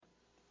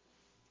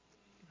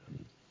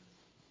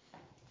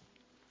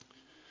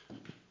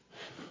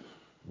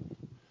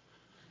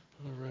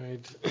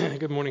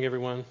Good morning,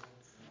 everyone.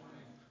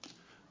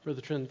 Brother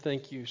Trent,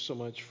 thank you so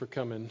much for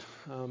coming.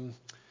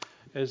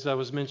 As I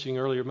was mentioning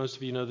earlier, most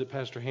of you know that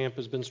Pastor Hamp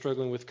has been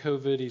struggling with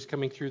COVID. He's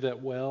coming through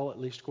that well, at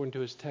least according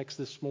to his text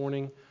this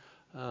morning.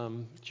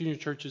 Junior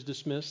church is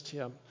dismissed,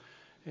 yeah.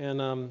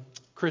 And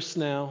Chris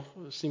now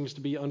seems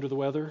to be under the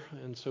weather,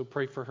 and so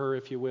pray for her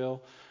if you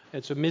will.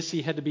 And so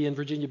Missy had to be in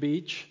Virginia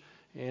Beach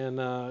and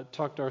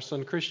talked to our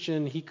son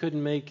Christian. He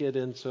couldn't make it,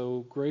 and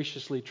so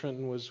graciously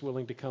Trenton was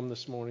willing to come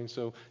this morning.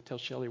 So tell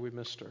Shelley we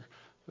missed her.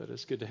 But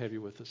it's good to have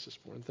you with us this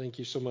morning. Thank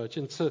you so much.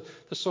 And so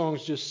the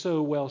songs just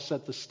so well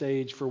set the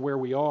stage for where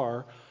we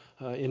are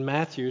in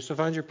Matthew. So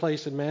find your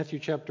place in Matthew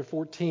chapter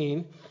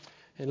 14.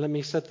 And let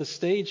me set the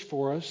stage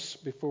for us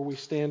before we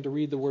stand to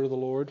read the word of the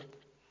Lord.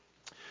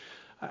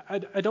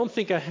 I don't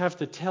think I have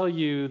to tell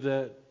you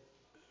that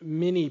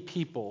many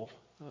people,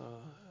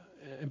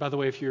 and by the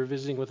way, if you're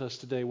visiting with us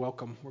today,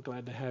 welcome. We're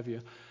glad to have you.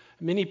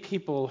 Many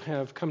people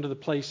have come to the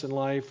place in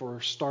life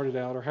or started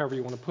out, or however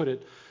you want to put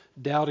it,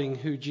 doubting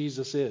who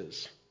Jesus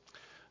is.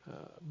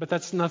 But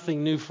that's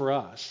nothing new for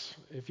us.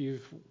 If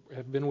you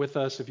have been with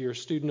us, if you're a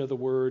student of the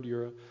Word,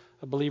 you're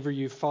a believer,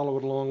 you've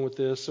followed along with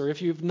this, or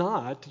if you've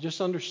not,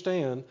 just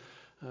understand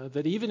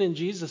that even in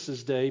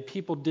Jesus' day,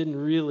 people didn't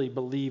really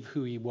believe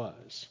who he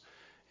was.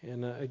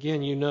 And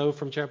again, you know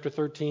from chapter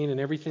 13 and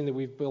everything that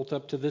we've built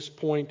up to this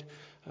point,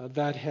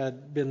 that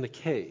had been the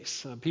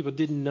case. People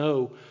didn't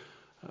know.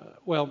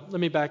 Well,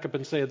 let me back up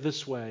and say it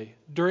this way.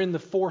 During the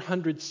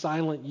 400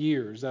 silent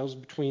years, that was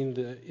between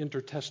the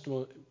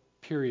intertestamental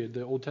period,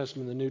 the Old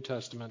Testament and the New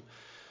Testament,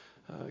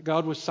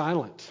 God was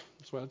silent.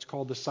 That's why it's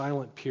called the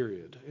silent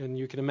period. And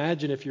you can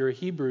imagine if you're a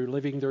Hebrew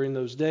living during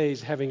those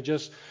days, having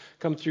just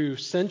come through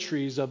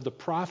centuries of the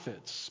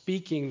prophets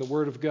speaking the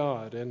word of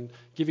God and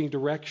giving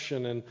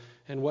direction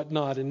and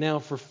whatnot. And now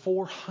for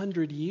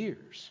 400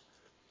 years,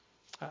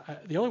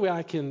 the only way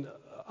I can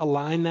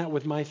align that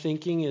with my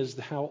thinking is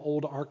how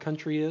old our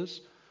country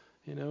is,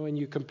 and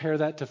you compare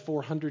that to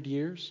 400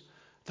 years,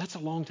 that's a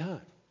long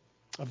time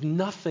of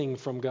nothing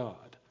from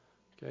God.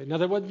 Okay? Now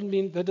that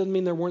doesn't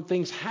mean there weren't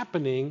things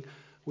happening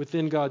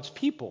within God's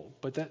people,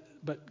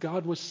 but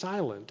God was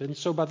silent. And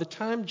so by the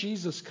time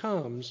Jesus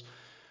comes,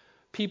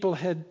 people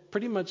had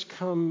pretty much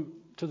come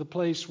to the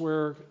place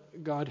where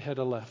God had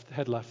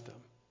left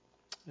them,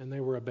 and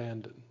they were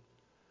abandoned.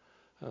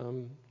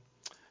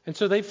 And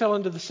so they fell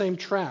into the same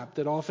trap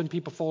that often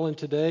people fall in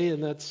today,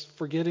 and that's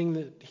forgetting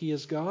that he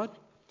is God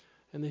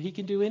and that he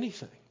can do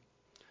anything.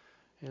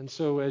 And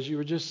so as you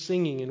were just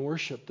singing in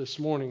worship this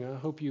morning, I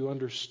hope you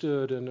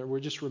understood and were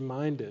just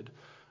reminded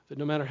that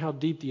no matter how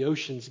deep the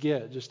oceans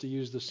get, just to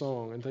use the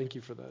song, and thank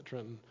you for that,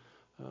 Trenton,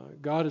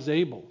 God is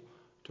able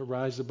to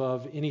rise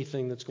above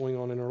anything that's going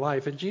on in our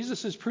life. And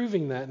Jesus is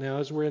proving that now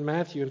as we're in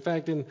Matthew. In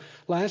fact, in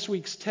last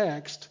week's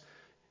text,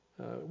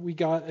 we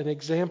got an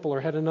example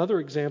or had another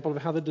example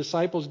of how the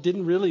disciples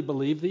didn't really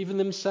believe even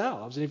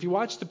themselves. And if you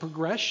watch the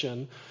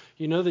progression,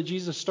 you know that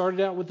Jesus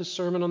started out with the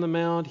Sermon on the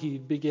Mount. He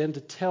began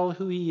to tell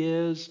who he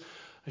is,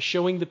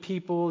 showing the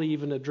people. He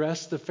even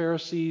addressed the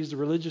Pharisees, the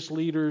religious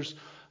leaders,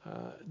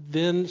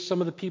 then some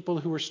of the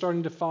people who were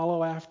starting to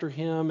follow after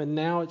him. And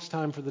now it's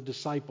time for the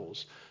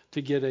disciples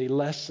to get a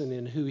lesson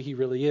in who he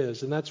really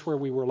is. And that's where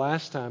we were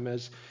last time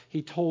as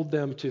he told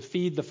them to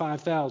feed the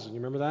 5,000. You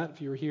remember that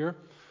if you were here?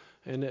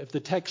 And if the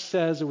text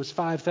says it was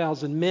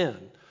 5,000 men,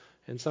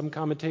 and some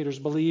commentators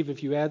believe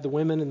if you add the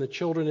women and the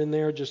children in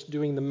there, just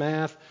doing the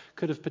math,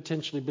 could have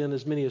potentially been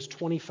as many as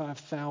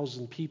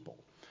 25,000 people.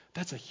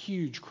 That's a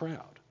huge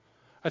crowd.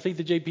 I think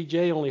the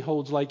JPJ only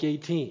holds like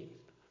 18.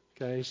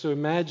 Okay, so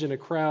imagine a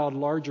crowd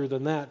larger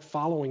than that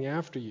following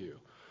after you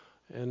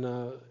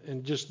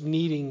and just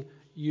needing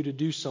you to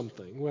do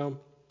something. Well,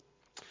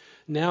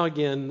 now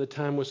again, the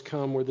time was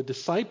come where the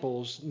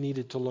disciples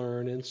needed to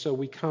learn. And so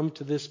we come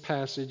to this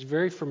passage,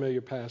 very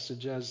familiar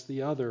passage as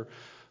the other,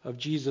 of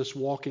Jesus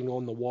walking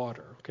on the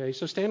water. Okay,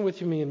 so stand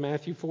with me in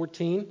Matthew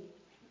 14. And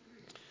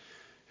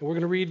we're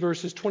going to read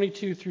verses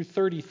 22 through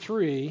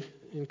 33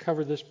 and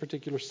cover this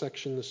particular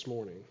section this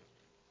morning.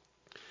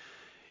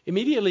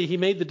 Immediately he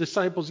made the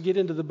disciples get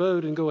into the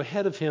boat and go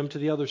ahead of him to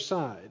the other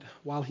side,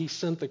 while he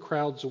sent the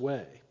crowds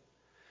away.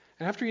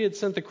 After he had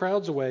sent the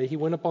crowds away, he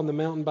went up on the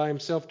mountain by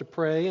himself to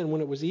pray, and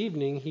when it was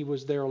evening, he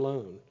was there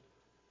alone.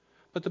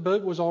 But the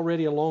boat was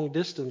already a long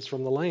distance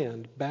from the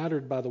land,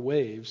 battered by the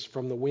waves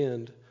from the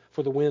wind,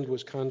 for the wind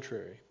was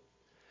contrary.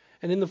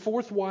 And in the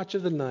fourth watch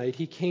of the night,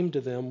 he came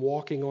to them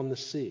walking on the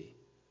sea.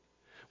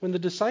 When the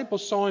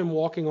disciples saw him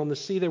walking on the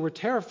sea, they were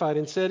terrified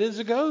and said, "It is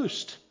a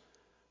ghost."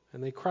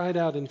 And they cried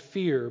out in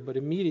fear, but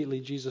immediately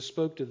Jesus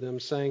spoke to them,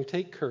 saying,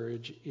 "Take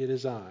courage, it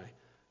is I.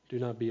 Do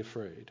not be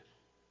afraid."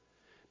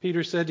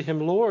 Peter said to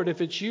him, "Lord,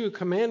 if it's you,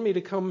 command me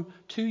to come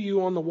to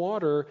you on the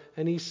water."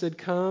 And he said,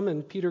 "Come."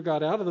 And Peter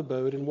got out of the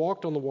boat and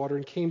walked on the water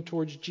and came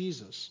towards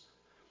Jesus.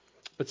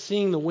 But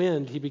seeing the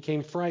wind, he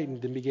became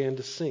frightened and began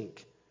to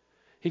sink.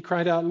 He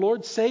cried out,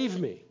 "Lord, save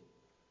me."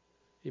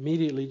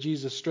 Immediately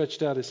Jesus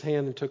stretched out his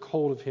hand and took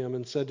hold of him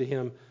and said to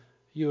him,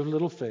 "You have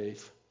little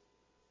faith.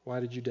 Why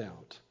did you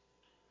doubt?"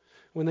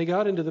 When they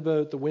got into the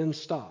boat, the wind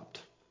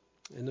stopped.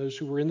 And those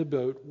who were in the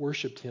boat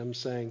worshiped him,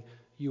 saying,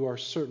 "You are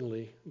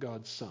certainly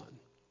God's Son."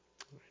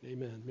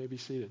 Amen. You may be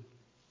seated.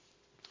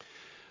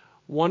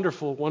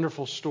 Wonderful,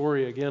 wonderful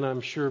story. Again,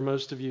 I'm sure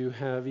most of you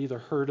have either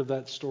heard of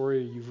that story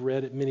or you've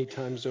read it many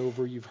times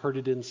over. You've heard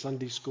it in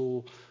Sunday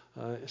school,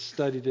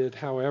 studied it.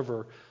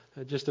 However,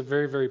 just a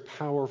very, very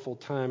powerful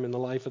time in the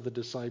life of the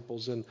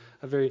disciples and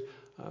a very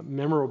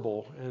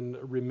memorable and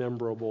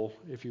rememberable,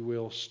 if you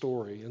will,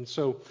 story. And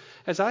so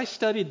as I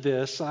studied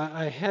this,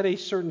 I had a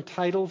certain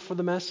title for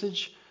the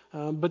message.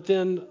 But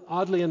then,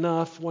 oddly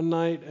enough, one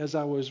night as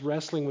I was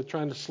wrestling with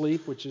trying to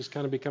sleep, which is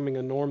kind of becoming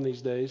a norm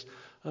these days,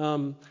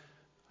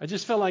 I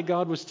just felt like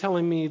God was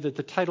telling me that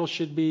the title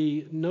should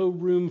be "No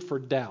Room for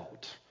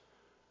Doubt."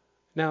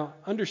 Now,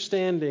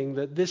 understanding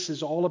that this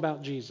is all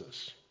about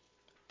Jesus.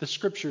 The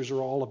Scriptures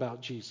are all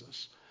about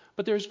Jesus.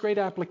 But there's great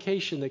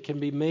application that can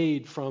be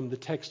made from the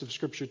text of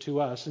Scripture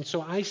to us. And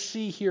so I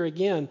see here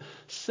again,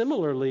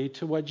 similarly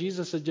to what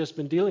Jesus had just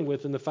been dealing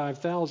with in the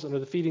 5,000, or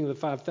the feeding of the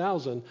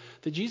 5,000,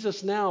 that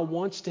Jesus now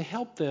wants to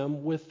help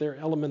them with their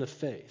element of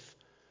faith.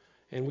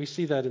 And we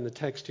see that in the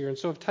text here. And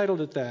so I've titled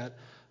it that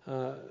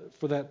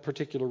for that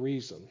particular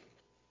reason.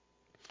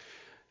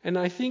 And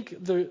I think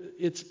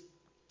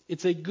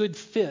it's a good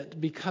fit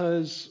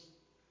because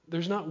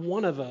there's not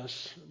one of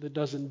us that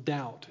doesn't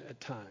doubt at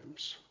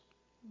times.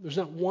 There's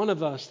not one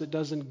of us that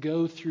doesn't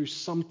go through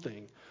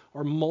something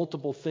or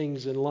multiple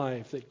things in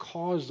life that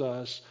cause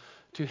us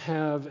to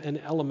have an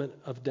element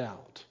of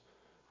doubt.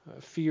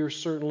 Fear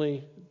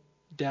certainly,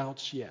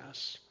 doubts,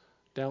 yes.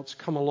 Doubts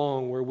come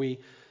along where we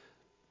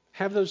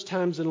have those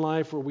times in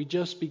life where we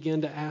just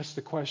begin to ask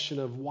the question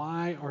of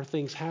why are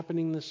things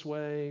happening this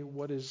way?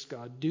 What is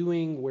God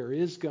doing? Where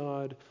is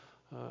God?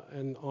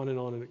 And on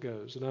it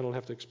goes. And I don't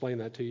have to explain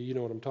that to you. You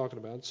know what I'm talking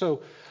about.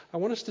 So I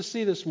want us to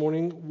see this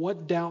morning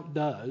what doubt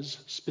does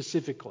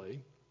specifically.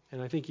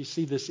 And I think you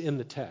see this in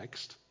the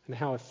text and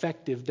how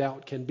effective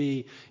doubt can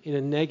be in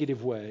a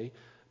negative way.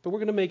 But we're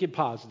going to make it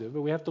positive.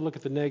 But we have to look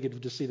at the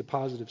negative to see the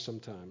positive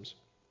sometimes.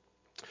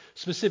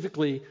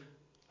 Specifically,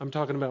 I'm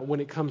talking about when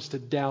it comes to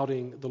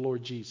doubting the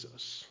Lord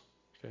Jesus.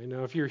 Okay,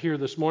 now, if you're here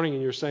this morning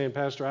and you're saying,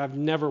 "Pastor, I've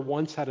never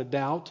once had a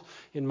doubt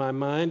in my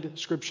mind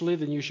scripturally,"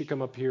 then you should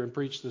come up here and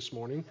preach this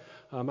morning.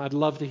 I'd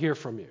love to hear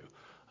from you.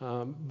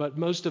 But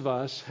most of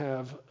us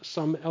have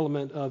some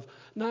element of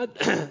not,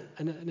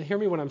 and hear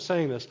me when I'm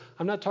saying this,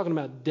 I'm not talking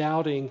about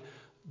doubting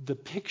the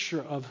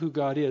picture of who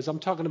God is. I'm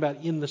talking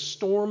about in the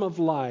storm of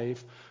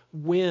life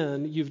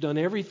when you've done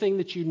everything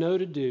that you know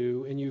to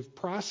do and you've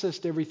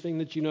processed everything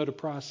that you know to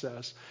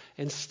process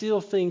and still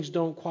things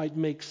don't quite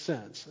make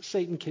sense.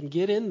 Satan can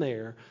get in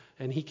there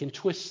and he can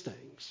twist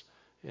things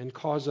and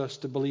cause us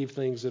to believe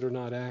things that are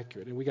not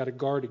accurate. And we got to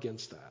guard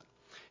against that.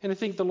 And I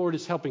think the Lord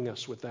is helping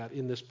us with that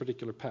in this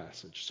particular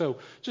passage. So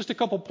just a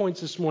couple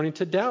points this morning.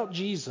 To doubt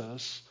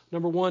Jesus,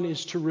 number one,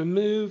 is to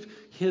remove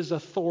his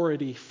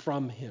authority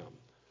from him.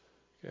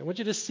 Okay, I want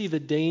you to see the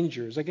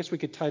dangers. I guess we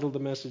could title the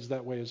message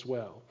that way as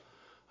well.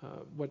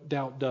 What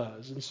doubt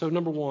does. And so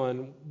number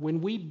one,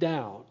 when we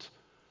doubt,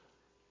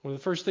 one of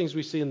the first things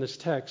we see in this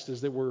text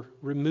is that we're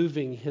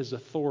removing his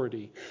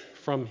authority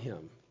from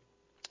him.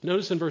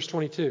 Notice in verse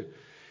 22,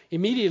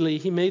 immediately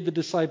he made the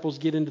disciples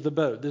get into the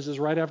boat. This is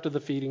right after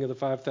the feeding of the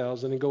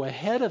 5,000, and go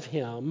ahead of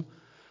him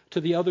to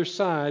the other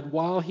side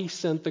while he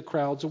sent the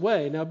crowds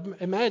away. Now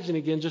imagine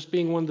again just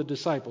being one of the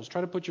disciples.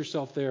 Try to put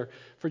yourself there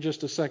for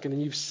just a second.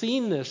 And you've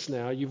seen this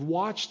now. You've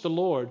watched the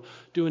Lord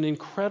do an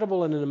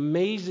incredible and an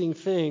amazing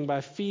thing by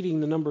feeding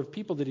the number of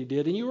people that he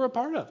did, and you were a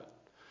part of it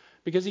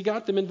because he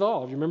got them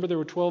involved. You remember there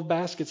were 12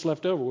 baskets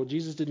left over. Well,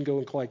 Jesus didn't go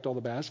and collect all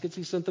the baskets.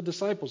 He sent the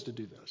disciples to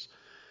do this.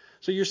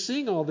 So you're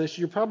seeing all this.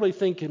 You're probably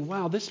thinking,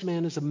 wow, this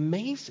man is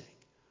amazing.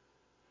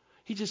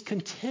 He just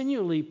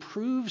continually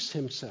proves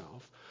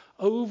himself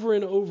over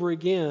and over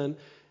again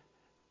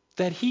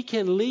that he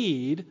can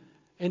lead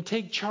and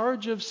take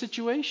charge of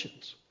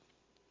situations.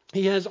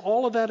 He has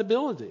all of that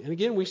ability. And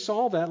again, we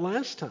saw that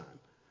last time.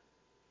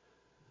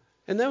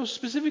 And that was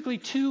specifically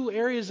two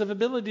areas of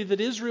ability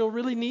that Israel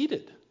really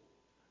needed.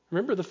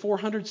 Remember the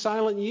 400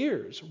 silent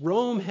years.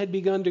 Rome had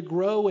begun to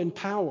grow in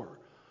power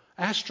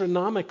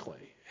astronomically.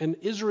 And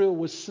Israel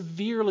was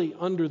severely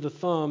under the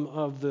thumb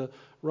of the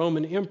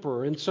Roman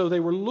emperor. And so they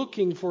were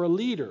looking for a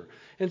leader.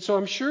 And so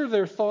I'm sure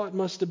their thought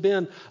must have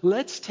been,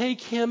 let's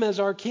take him as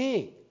our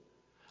king.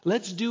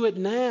 Let's do it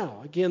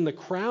now. Again, the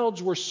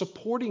crowds were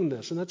supporting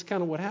this. And that's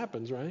kind of what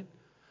happens, right?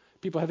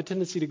 People have a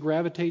tendency to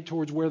gravitate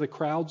towards where the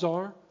crowds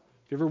are.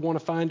 If you ever want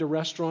to find a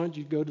restaurant,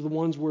 you go to the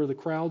ones where the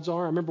crowds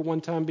are. I remember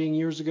one time being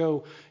years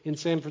ago in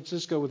San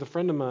Francisco with a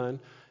friend of mine.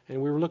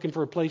 And we were looking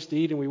for a place to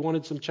eat and we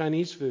wanted some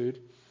Chinese food.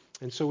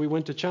 And so we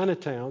went to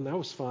Chinatown. That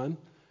was fun.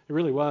 It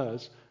really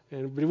was.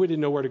 But we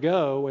didn't know where to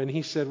go. And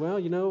he said, well,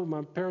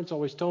 my parents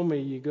always told me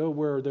you go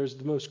where there's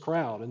the most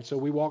crowd. And so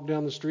we walked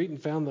down the street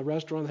and found the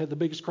restaurant that had the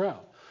biggest crowd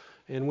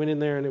and went in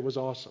there, and it was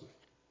awesome.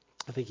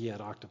 I think he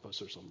had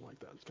octopus or something like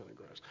that. It's kind of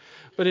gross.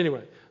 But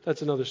anyway,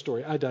 that's another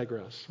story. I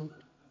digress.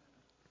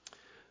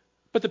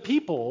 But the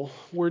people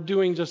were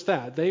doing just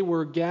that. They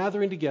were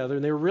gathering together,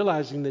 and they were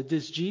realizing that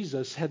this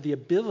Jesus had the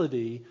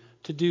ability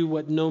to do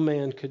what no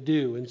man could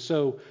do. And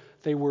so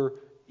they were,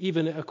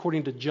 even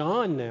according to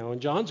John now, in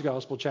John's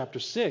Gospel, chapter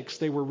 6,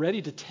 they were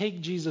ready to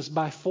take Jesus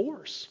by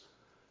force.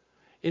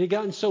 It had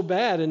gotten so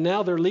bad, and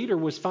now their leader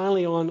was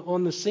finally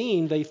on the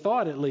scene, they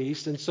thought at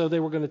least, and so they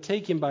were going to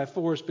take him by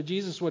force, but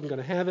Jesus wasn't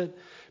going to have it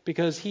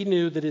because he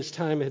knew that his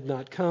time had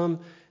not come,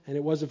 and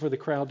it wasn't for the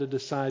crowd to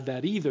decide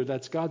that either.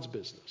 That's God's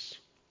business.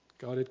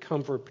 God had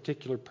come for a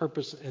particular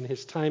purpose, and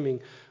his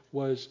timing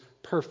was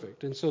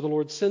perfect. And so the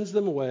Lord sends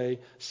them away,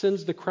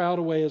 sends the crowd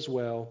away as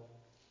well,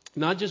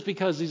 not just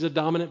because he's a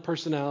dominant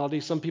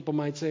personality. Some people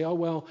might say, oh,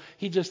 well,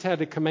 he just had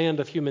a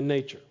command of human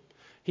nature.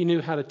 He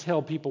knew how to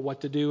tell people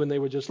what to do, and they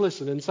would just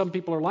listen. And some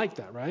people are like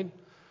that, right?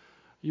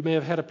 You may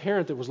have had a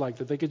parent that was like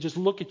that. They could just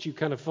look at you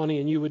kind of funny,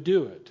 and you would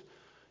do it.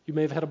 You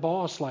may have had a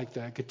boss like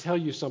that, could tell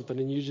you something,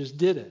 and you just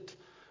did it.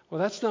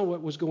 Well, that's not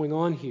what was going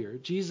on here.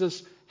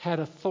 Jesus had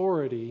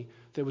authority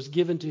that was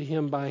given to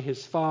him by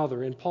his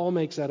Father, and Paul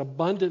makes that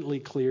abundantly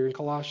clear in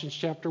Colossians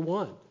chapter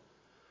 1.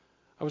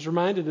 I was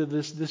reminded of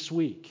this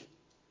week.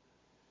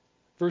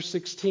 Verse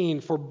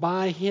 16, for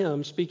by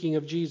him, speaking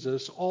of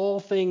Jesus,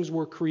 all things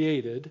were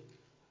created.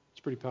 It's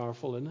pretty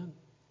powerful, isn't it?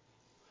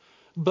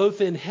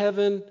 Both in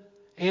heaven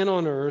and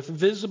on earth,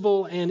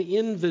 visible and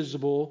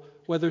invisible,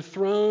 whether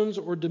thrones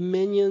or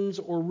dominions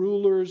or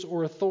rulers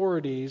or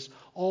authorities,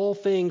 all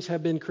things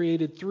have been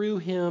created through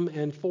him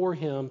and for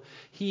him.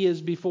 He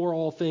is before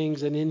all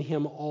things, and in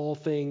him all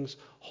things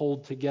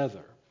hold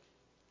together.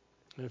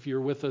 And if you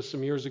were with us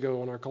some years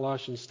ago on our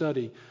Colossians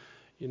study,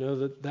 you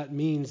know that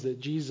means that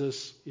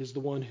Jesus is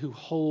the one who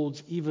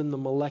holds even the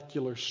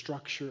molecular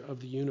structure of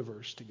the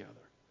universe together.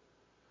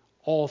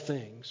 All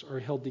things are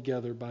held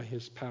together by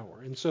his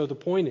power. And so the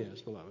point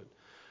is, beloved,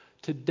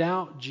 to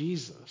doubt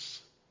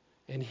Jesus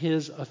and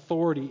his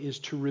authority is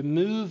to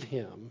remove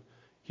him.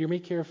 Hear me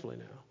carefully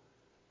now.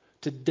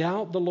 To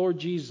doubt the Lord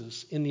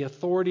Jesus in the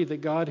authority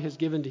that God has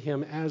given to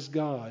him as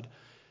God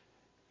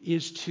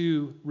is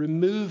to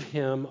remove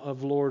him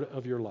of Lord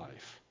of your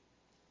life.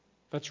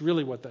 That's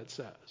really what that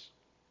says.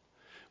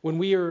 When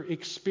we are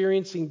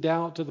experiencing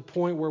doubt to the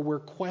point where we're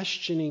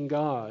questioning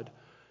God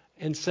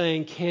and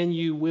saying, can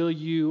you, will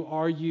you,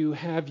 are you,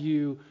 have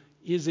you,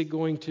 is it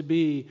going to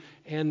be?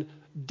 And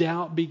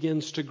doubt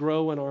begins to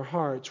grow in our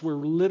hearts. We're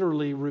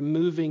literally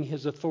removing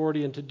his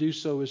authority, and to do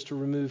so is to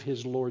remove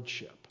his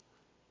lordship.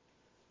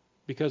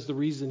 Because the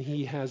reason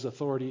he has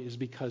authority is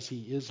because he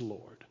is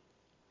Lord.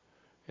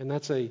 And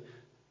that's a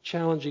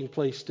challenging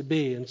place to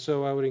be. And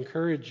so I would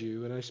encourage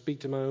you, and I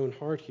speak to my own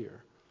heart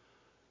here,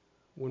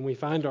 when we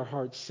find our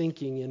hearts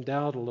sinking in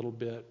doubt a little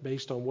bit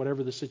based on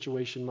whatever the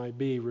situation might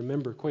be,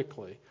 remember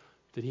quickly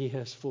that he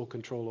has full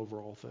control over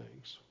all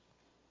things.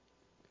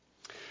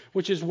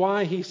 Which is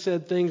why he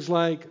said things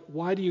like,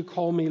 why do you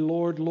call me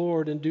Lord,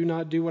 Lord, and do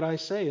not do what I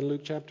say in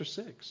Luke chapter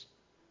 6?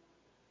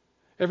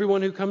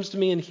 Everyone who comes to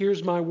me and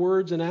hears my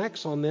words and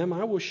acts on them,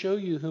 I will show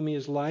you whom he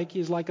is like. He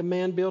is like a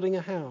man building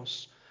a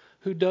house,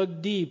 who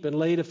dug deep and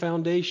laid a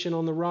foundation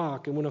on the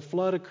rock. And when a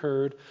flood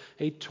occurred,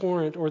 the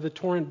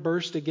torrent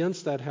burst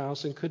against that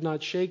house and could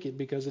not shake it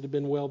because it had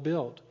been well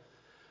built.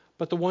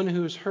 But the one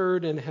who has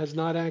heard and has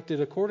not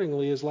acted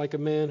accordingly is like a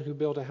man who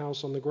built a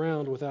house on the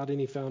ground without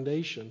any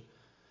foundation.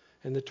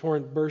 And the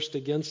torrent burst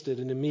against it,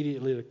 and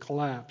immediately it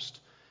collapsed,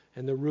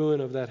 and the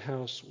ruin of that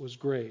house was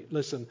great.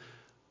 Listen,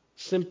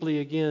 simply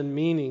again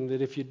meaning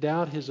that if you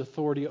doubt his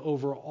authority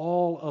over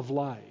all of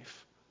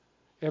life,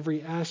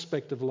 every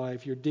aspect of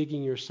life, you're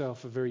digging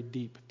yourself a very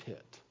deep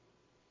pit,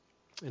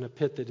 and a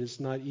pit that is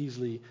not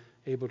easily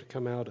able to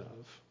come out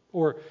of.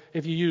 Or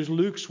if you use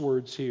Luke's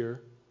words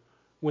here,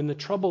 when the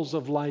troubles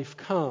of life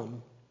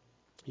come,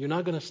 you're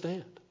not going to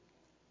stand.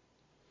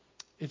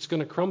 It's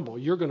going to crumble.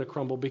 You're going to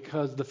crumble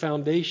because the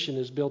foundation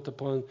is built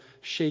upon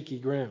shaky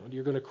ground.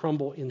 You're going to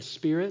crumble in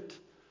spirit,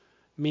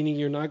 meaning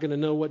you're not going to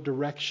know what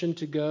direction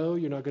to go.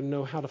 You're not going to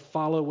know how to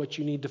follow what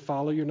you need to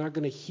follow. You're not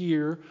going to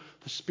hear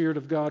the Spirit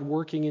of God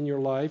working in your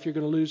life. You're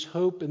going to lose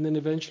hope, and then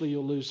eventually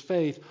you'll lose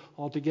faith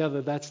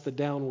altogether. That's the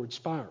downward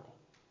spiral.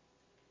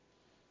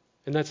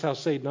 And that's how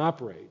Satan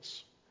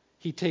operates.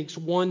 He takes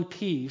one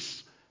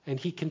piece and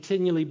he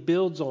continually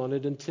builds on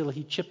it until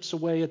he chips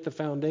away at the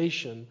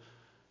foundation.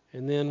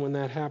 And then when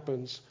that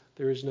happens,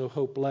 there is no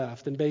hope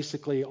left. And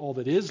basically all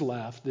that is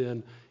left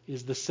then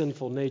is the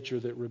sinful nature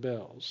that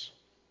rebels.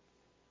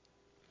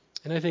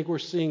 And I think we're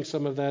seeing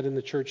some of that in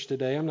the church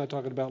today. I'm not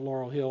talking about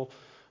Laurel Hill.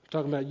 I'm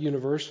talking about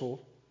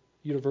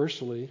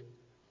universally,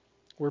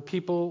 where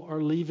people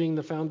are leaving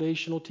the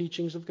foundational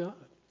teachings of God.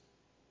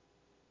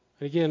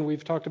 And again,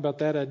 we've talked about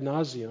that ad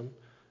nauseum,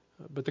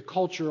 but the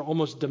culture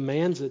almost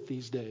demands it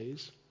these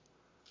days,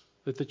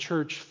 that the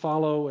church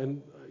follow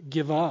and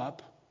give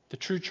up, the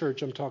true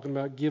church I'm talking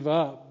about, give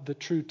up the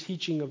true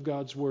teaching of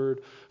God's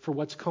Word for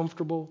what's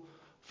comfortable,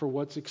 for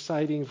what's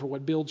exciting, for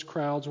what builds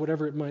crowds,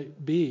 whatever it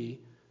might be.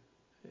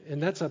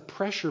 And that's a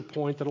pressure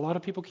point that a lot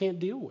of people can't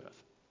deal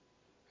with.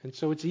 And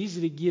so it's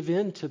easy to give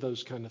in to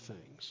those kind of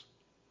things.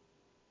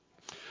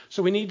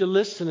 So we need to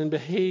listen and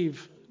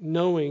behave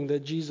knowing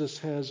that Jesus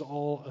has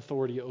all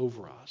authority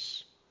over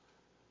us.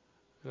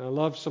 And I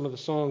love some of the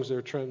songs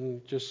there,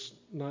 Trenton, just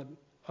not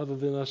other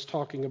than us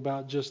talking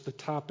about just the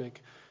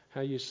topic,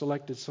 how you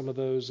selected some of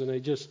those, and they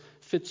just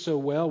fit so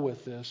well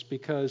with this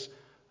because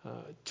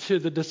to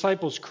the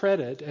disciples'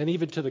 credit and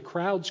even to the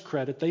crowd's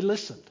credit, they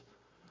listened.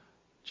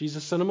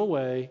 Jesus sent them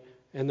away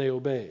and they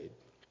obeyed.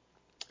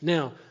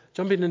 Now,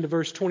 jumping into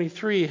verse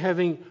 23,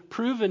 having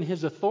proven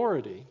his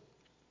authority,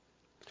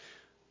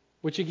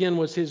 which again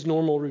was his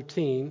normal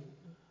routine,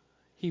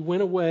 he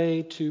went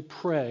away to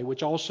pray,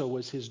 which also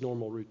was his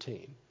normal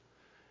routine.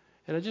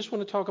 And I just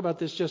want to talk about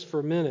this just for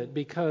a minute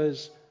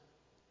because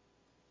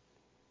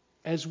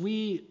as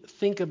we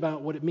think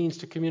about what it means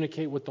to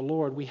communicate with the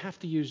Lord, we have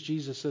to use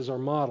Jesus as our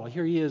model.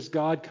 Here he is,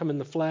 God come in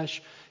the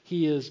flesh.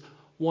 He is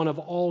one of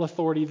all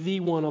authority, the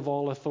one of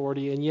all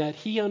authority, and yet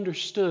he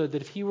understood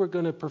that if he were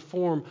going to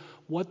perform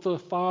what the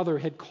Father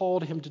had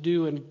called him to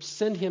do and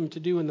sent him to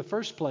do in the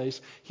first place,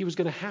 he was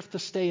going to have to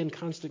stay in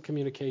constant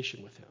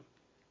communication with him.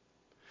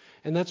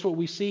 And that's what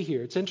we see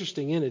here. It's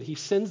interesting, isn't it? He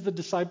sends the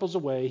disciples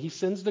away, he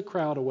sends the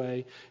crowd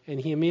away, and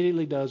he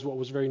immediately does what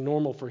was very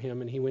normal for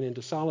him, and he went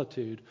into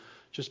solitude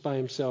just by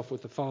himself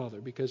with the Father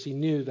because he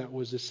knew that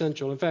was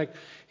essential. In fact,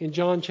 in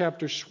John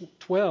chapter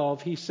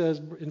 12, he says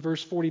in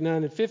verse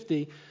 49 and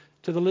 50,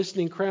 to the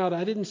listening crowd,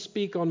 I didn't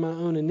speak on my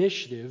own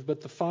initiative,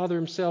 but the Father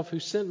himself who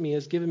sent me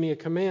has given me a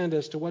command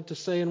as to what to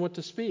say and what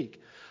to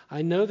speak.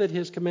 I know that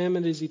his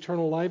commandment is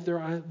eternal life.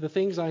 The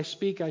things I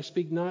speak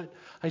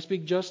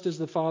just as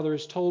the Father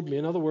has told me.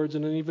 In other words,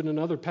 and even in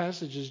other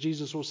passages,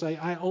 Jesus will say,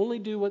 I only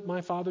do what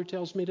my Father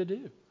tells me to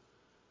do.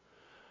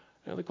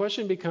 Now the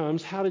question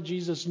becomes, how did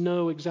Jesus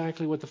know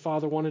exactly what the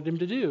Father wanted him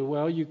to do?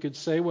 Well, you could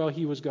say, well,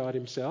 he was God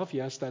himself.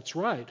 Yes, that's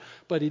right.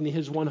 But in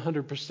his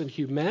 100%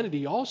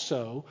 humanity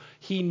also,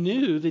 he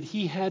knew that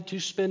he had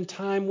to spend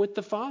time with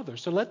the Father.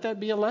 So let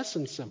that be a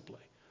lesson simply.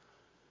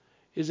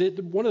 Is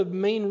it one of the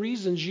main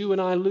reasons you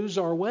and I lose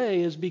our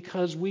way is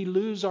because we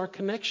lose our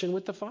connection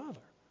with the Father.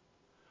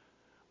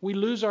 We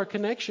lose our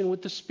connection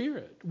with the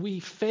Spirit. We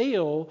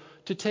fail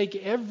to take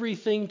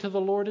everything to the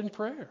Lord in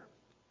prayer.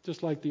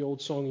 Just like the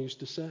old song used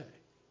to say.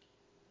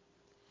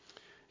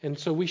 And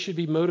so we should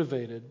be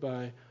motivated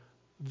by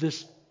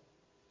this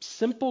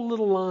simple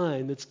little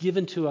line that's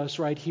given to us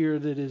right here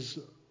that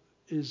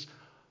is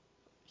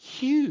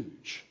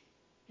huge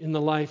in the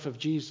life of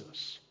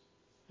Jesus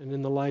and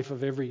in the life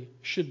of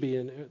should be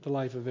in the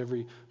life of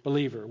every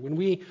believer. When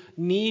we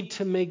need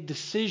to make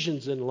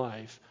decisions in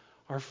life,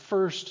 our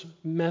first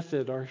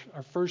method, our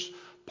first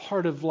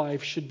part of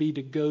life should be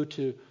to go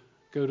to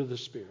the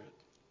Spirit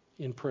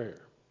in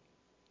prayer.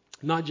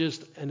 Not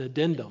just an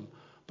addendum,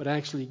 but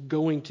actually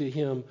going to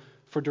him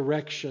for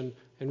direction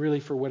and really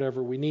for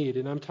whatever we need.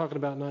 And I'm talking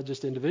about not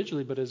just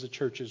individually, but as a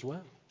church as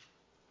well.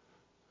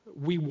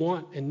 We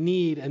want and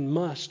need and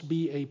must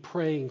be a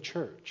praying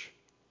church.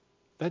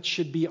 That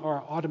should be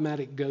our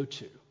automatic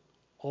go-to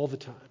all the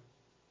time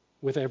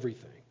with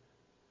everything.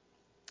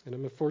 And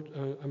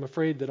I'm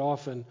afraid that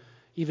often,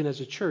 even as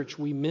a church,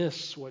 we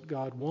miss what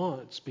God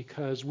wants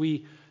because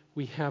we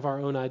have our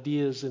own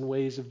ideas and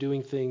ways of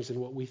doing things and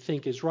what we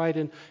think is right.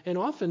 And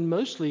often,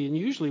 mostly, and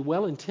usually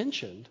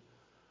well-intentioned,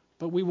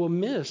 but we will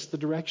miss the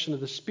direction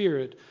of the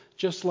Spirit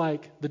just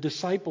like the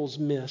disciples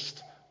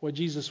missed what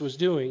Jesus was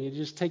doing. You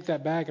just take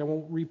that back. I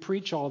won't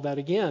re-preach all that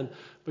again.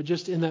 But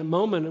just in that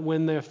moment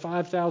when the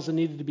 5,000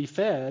 needed to be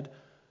fed,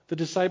 the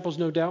disciples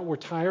no doubt were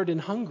tired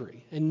and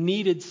hungry and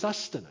needed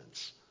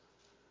sustenance.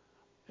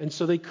 And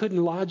so they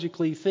couldn't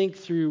logically think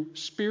through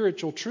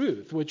spiritual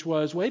truth, which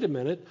was, wait a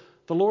minute,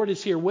 the Lord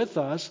is here with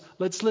us.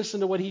 Let's listen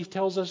to what he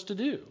tells us to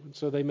do. And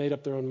so they made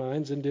up their own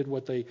minds and did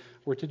what they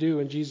were to do,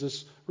 and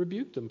Jesus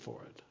rebuked them for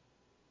it,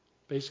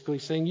 basically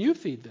saying, you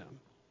feed them.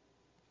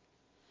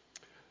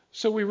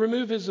 So we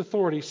remove his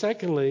authority.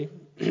 Secondly,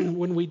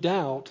 when we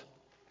doubt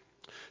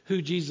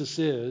who Jesus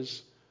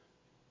is,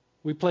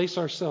 we place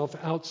ourselves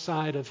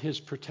outside of his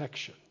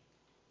protection.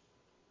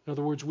 In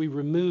other words, we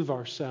remove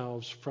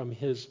ourselves from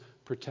his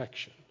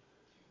protection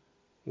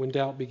when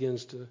doubt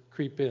begins to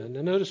creep in.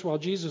 And notice while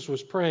Jesus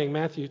was praying,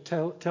 Matthew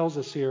tells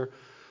us here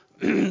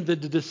that the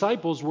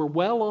disciples were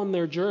well on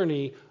their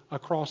journey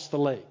across the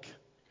lake.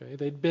 Okay?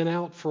 They'd been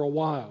out for a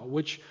while,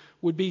 which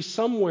would be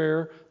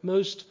somewhere,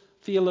 most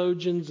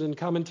theologians and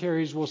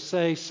commentaries will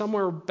say,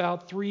 somewhere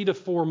about 3 to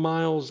 4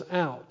 miles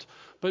out.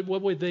 But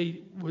what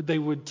they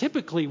would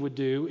typically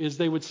do is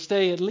they would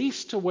stay at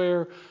least to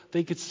where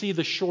they could see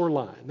the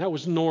shoreline. That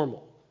was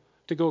normal,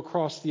 to go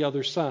across the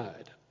other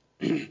side.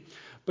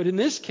 But in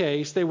this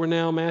case, they were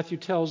now, Matthew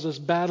tells us,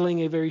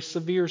 battling a very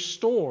severe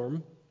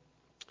storm,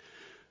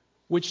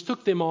 which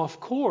took them off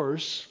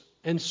course,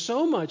 and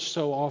so much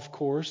so off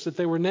course that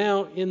they were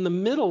now in the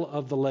middle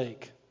of the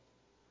lake,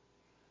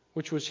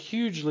 which was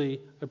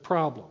hugely a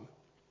problem.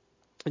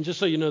 And just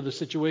so you know the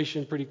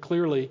situation pretty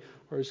clearly,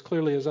 or as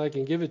clearly as I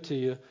can give it to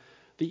you,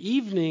 the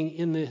evening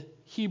in the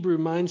Hebrew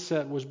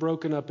mindset was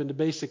broken up into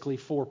basically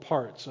 4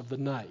 parts of the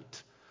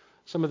night.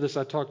 Some of this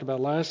I talked about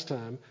last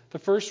time. The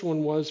first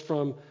one was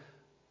from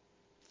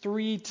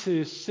 3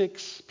 to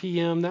 6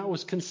 p.m., that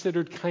was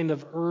considered kind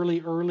of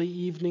early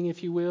evening,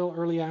 if you will.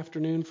 Early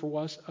afternoon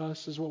for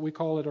us is what we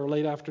call it, or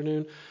late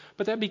afternoon.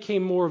 But that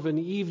became more of an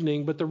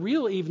evening. But the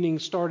real evening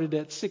started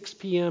at 6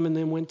 p.m. and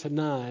then went to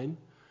 9.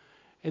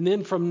 And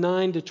then from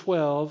 9 to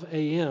 12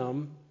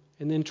 a.m.,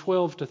 and then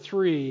 12 to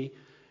 3,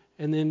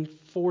 and then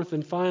fourth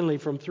and finally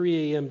from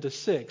 3 a.m. to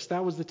 6.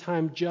 That was the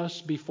time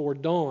just before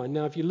dawn.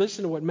 Now, if you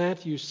listen to what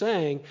Matthew's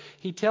saying,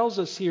 he tells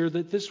us here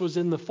that this was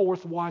in the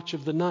fourth watch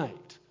of the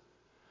night.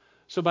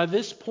 So by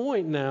this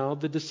point now,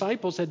 the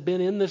disciples had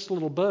been in this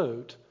little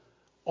boat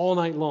all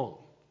night long.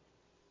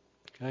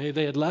 Okay,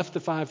 they had left the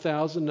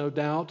 5,000, no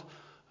doubt,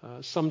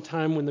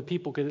 sometime when the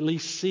people could at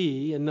least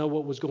see and know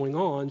what was going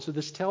on. So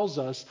this tells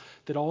us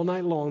that all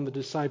night long the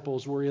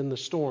disciples were in the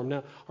storm,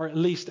 now, or at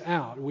least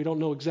out. We don't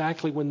know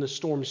exactly when the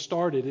storm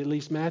started. At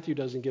least Matthew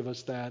doesn't give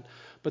us that.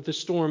 But the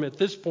storm at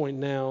this point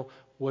now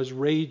was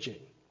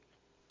raging.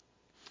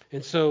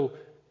 And so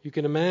you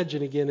can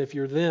imagine, again, if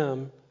you're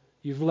them,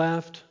 you've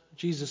left,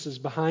 Jesus is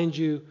behind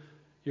you,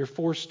 you're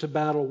forced to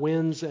battle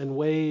winds and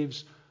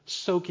waves,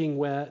 soaking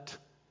wet,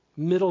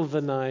 middle of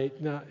the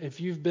night. Now,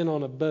 if you've been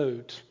on a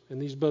boat, and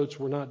these boats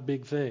were not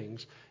big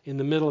things, in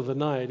the middle of the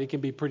night, it can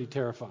be pretty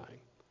terrifying.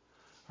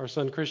 Our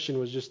son Christian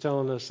was just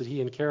telling us that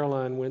he and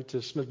Caroline went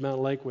to Smith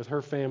Mountain Lake with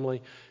her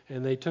family,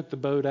 and they took the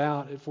boat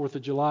out at 4th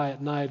of July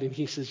at night, and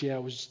he says, yeah,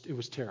 it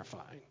was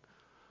terrifying.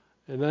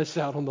 And that's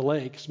out on the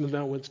lake. Smith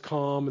Mountain was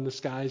calm, and the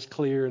sky's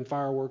clear, and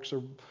fireworks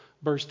are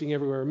bursting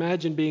everywhere.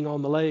 Imagine being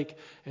on the lake,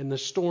 and the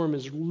storm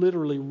is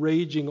literally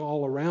raging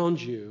all around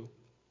you.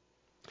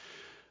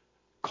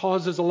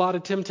 Causes a lot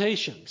of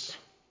temptations.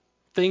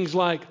 Things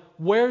like,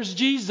 where's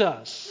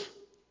Jesus?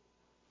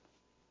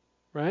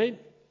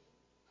 Right?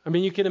 I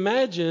mean, you can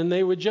imagine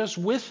they were just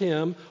with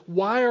him.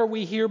 Why are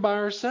we here by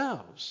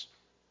ourselves?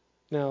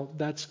 Now,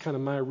 that's kind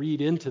of my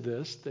read into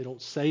this. They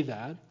don't say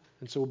that,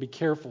 and so we'll be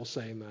careful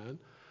saying that.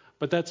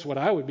 But that's what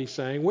I would be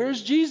saying.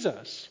 Where's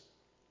Jesus?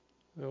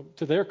 Well,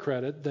 to their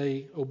credit,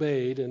 they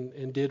obeyed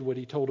and did what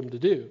he told them to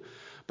do.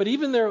 But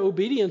even their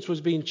obedience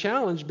was being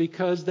challenged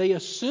because they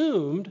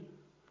assumed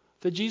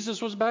that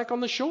Jesus was back on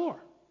the shore.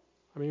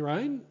 I mean,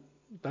 right?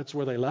 That's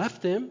where they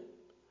left him.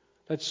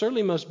 That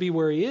certainly must be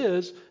where he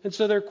is. And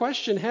so their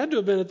question had to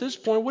have been at this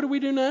point, what do we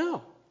do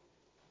now?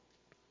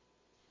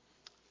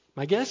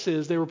 My guess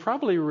is they were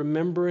probably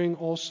remembering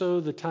also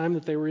the time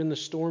that they were in the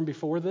storm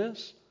before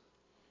this.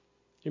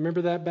 You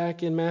remember that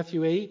back in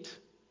Matthew 8?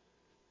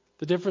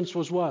 The difference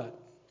was what?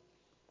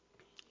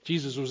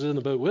 Jesus was in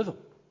the boat with them,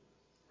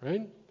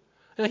 right?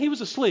 And he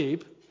was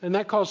asleep, and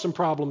that caused some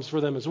problems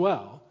for them as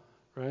well.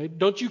 Right?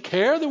 Don't you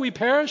care that we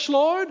perish,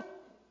 Lord?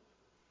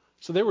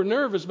 So they were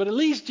nervous, but at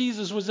least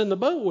Jesus was in the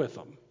boat with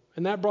them.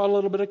 And that brought a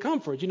little bit of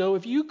comfort. You know,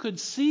 if you could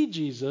see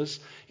Jesus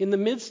in the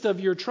midst of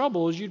your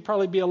troubles, you'd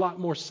probably be a lot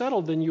more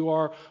settled than you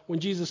are when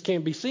Jesus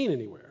can't be seen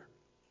anywhere.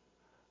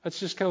 That's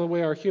just kind of the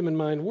way our human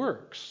mind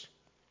works.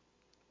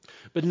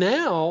 But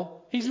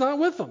now, he's not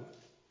with them.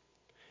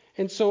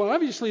 And so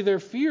obviously their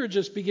fear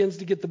just begins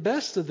to get the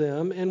best of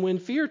them. And when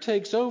fear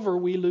takes over,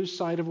 we lose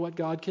sight of what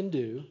God can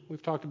do.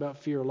 We've talked about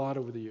fear a lot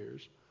over the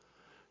years.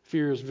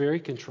 Fear is very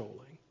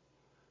controlling.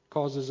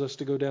 Causes us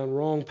to go down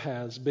wrong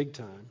paths big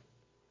time.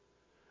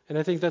 And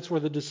I think that's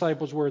where the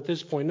disciples were at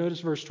this point.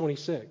 Notice verse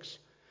 26.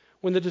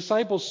 When the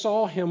disciples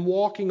saw him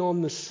walking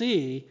on the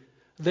sea,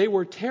 they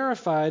were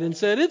terrified and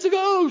said, "It's a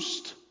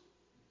ghost!"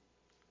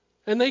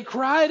 And they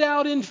cried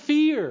out in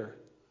fear.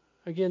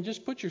 Again,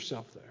 just put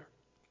yourself there.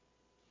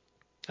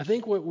 I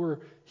think what we're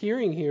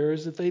hearing here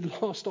is that they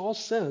lost all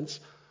sense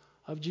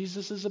of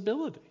Jesus'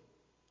 ability.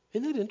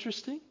 Isn't that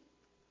interesting?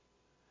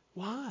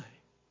 Why?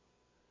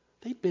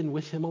 They'd been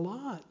with him a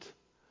lot,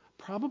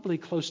 probably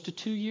close to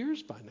 2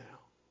 years by now.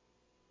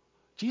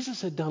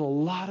 Jesus had done a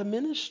lot of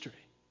ministry.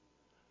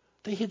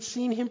 They had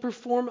seen him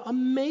perform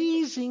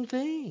amazing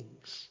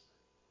things.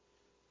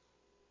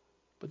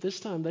 But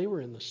this time they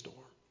were in the storm.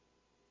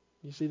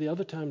 You see, the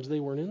other times they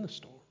weren't in the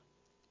storm,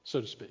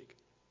 so to speak.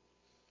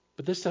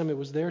 But this time it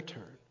was their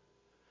turn.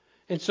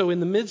 And so in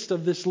the midst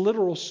of this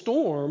literal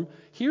storm,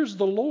 here's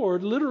the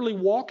Lord literally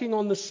walking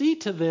on the sea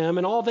to them,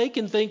 and all they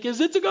can think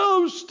is, it's a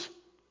ghost.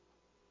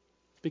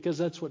 Because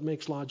that's what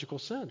makes logical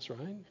sense,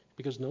 right?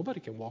 Because nobody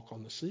can walk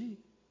on the sea.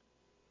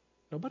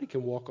 Nobody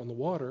can walk on the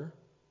water.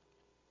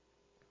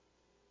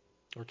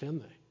 Or can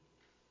they?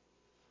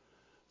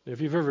 Now,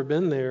 if you've ever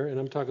been there, and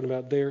I'm talking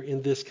about there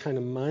in this kind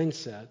of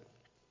mindset,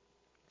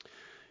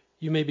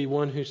 you may be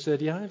one who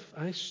said, yeah,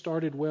 I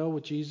started well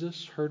with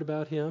Jesus, heard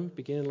about him,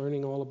 began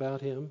learning all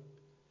about him,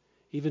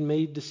 even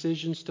made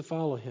decisions to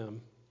follow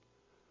him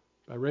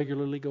by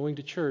regularly going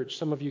to church.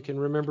 Some of you can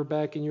remember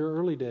back in your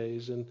early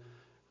days and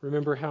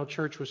remember how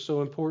church was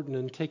so important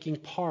and taking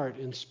part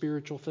in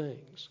spiritual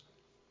things.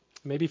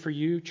 Maybe for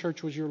you,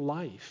 church was your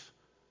life.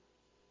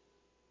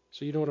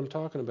 So you know what I'm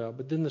talking about.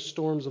 But then the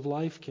storms of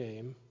life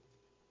came,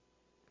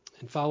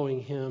 and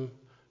following him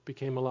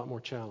became a lot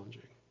more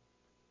challenging.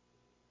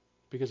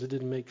 Because it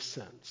didn't make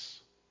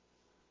sense.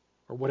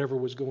 Or whatever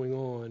was going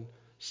on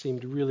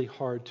seemed really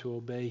hard to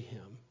obey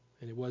him,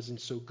 and it wasn't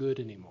so good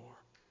anymore.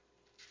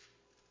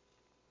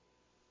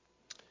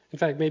 In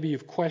fact, maybe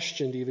you've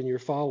questioned even your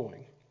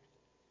following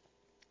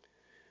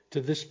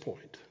to this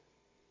point.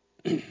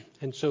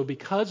 And so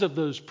because of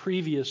those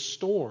previous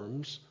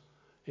storms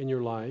in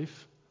your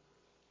life,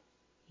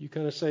 you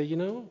kind of say,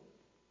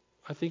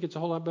 I think it's a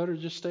whole lot better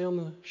to just stay on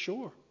the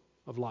shore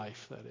of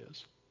life, that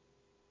is.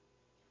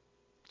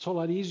 It's a whole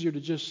lot easier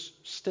to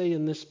just stay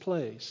in this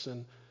place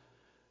and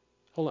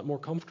a whole lot more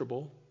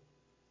comfortable.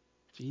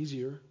 It's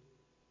easier.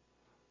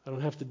 I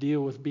don't have to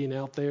deal with being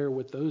out there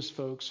with those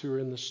folks who are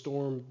in the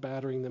storm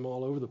battering them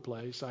all over the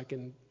place. I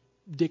can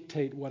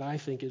dictate what I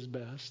think is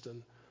best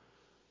and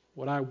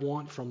what I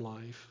want from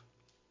life.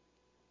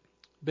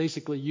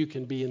 Basically, you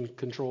can be in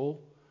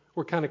control.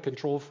 We're kind of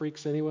control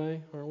freaks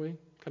anyway, aren't we?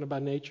 Kind of by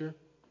nature.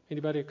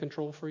 Anybody a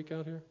control freak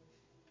out here?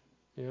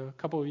 Yeah, a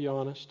couple of you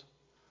honest.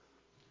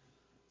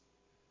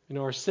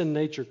 Our sin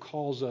nature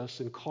calls us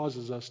and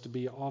causes us to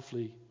be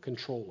awfully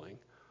controlling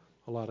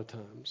a lot of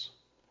times.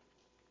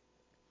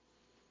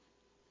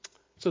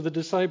 So the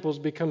disciples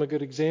become a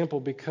good example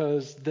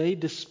because they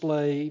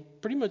display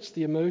pretty much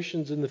the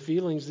emotions and the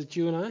feelings that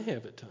you and I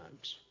have at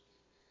times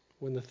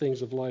when the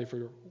things of life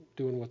are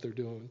doing what they're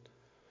doing.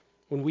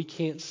 When we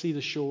can't see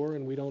the shore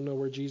and we don't know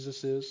where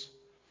Jesus is.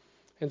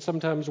 And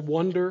sometimes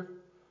wonder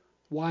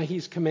why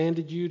he's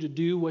commanded you to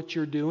do what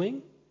you're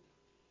doing.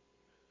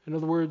 In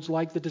other words,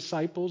 like the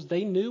disciples,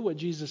 they knew what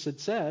Jesus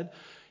had said.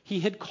 He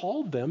had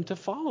called them to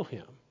follow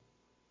him.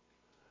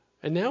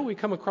 And now we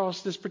come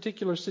across this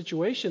particular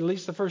situation, at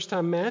least the first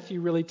time Matthew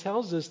really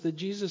tells us that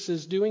Jesus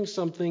is doing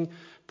something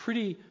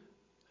pretty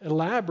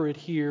elaborate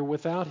here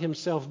without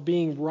himself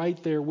being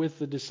right there with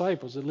the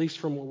disciples, at least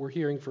from what we're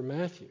hearing from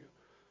Matthew.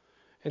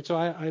 And so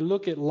I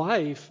look at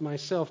life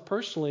myself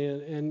personally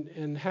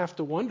and have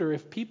to wonder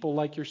if people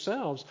like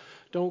yourselves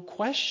don't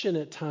question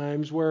at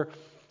times where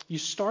you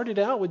started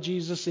out with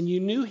Jesus and you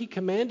knew he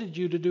commanded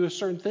you to do a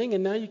certain thing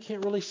and now you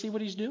can't really see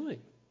what he's doing.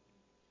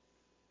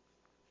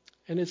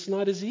 And it's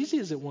not as easy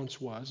as it once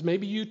was.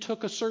 Maybe you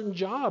took a certain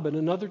job in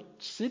another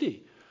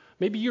city.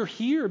 Maybe you're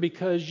here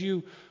because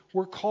you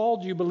were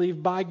called, you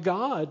believe, by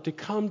God to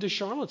come to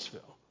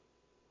Charlottesville.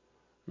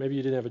 Maybe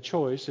you didn't have a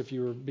choice if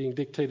you were being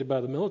dictated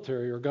by the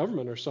military or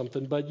government or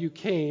something, but you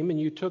came and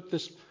you took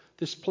this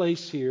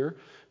place here,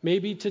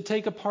 maybe to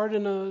take a part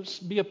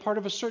be a part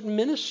of a certain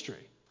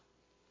ministry.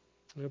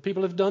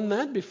 People have done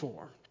that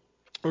before.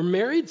 Or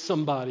married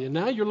somebody, and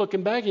now you're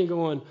looking back and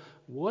going,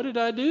 what did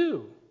I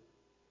do?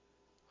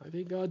 I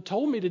think God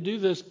told me to do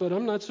this, but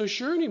I'm not so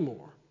sure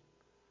anymore.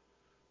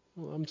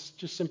 Well, I'm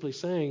just simply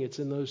saying it's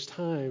in those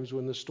times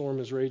when the storm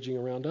is raging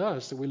around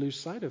us that we lose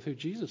sight of who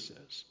Jesus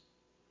is.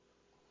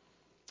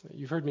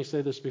 You've heard me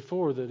say this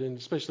before, that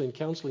especially in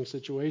counseling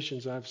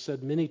situations, I've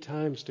said many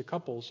times to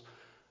couples,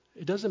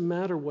 it doesn't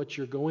matter what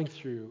you're going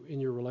through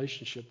in your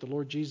relationship. The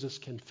Lord Jesus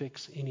can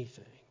fix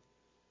anything,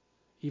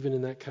 even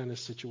in that kind of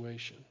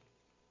situation.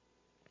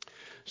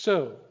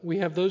 So we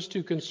have those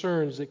two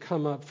concerns that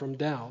come up from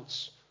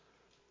doubts.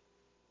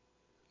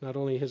 Not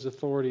only his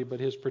authority,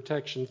 but his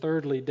protection.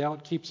 Thirdly,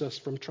 doubt keeps us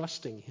from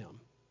trusting him.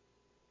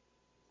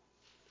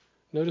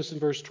 Notice in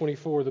verse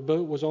 24, the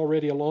boat was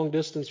already a long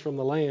distance from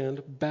the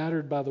land,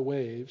 battered by the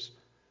waves.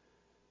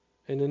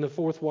 And in the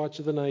fourth watch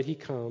of the night he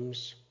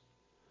comes.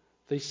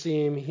 They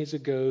see him, he's a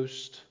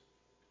ghost.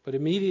 But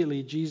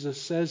immediately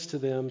Jesus says to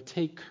them,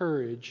 take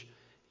courage,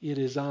 it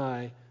is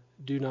I,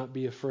 do not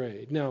be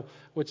afraid. Now,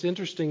 what's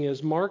interesting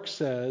is Mark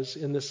says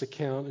in this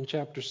account in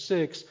chapter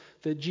 6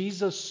 that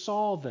Jesus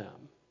saw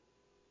them.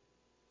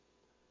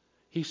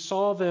 He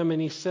saw them,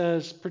 and he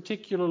says,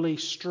 particularly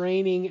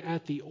straining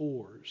at the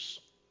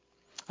oars.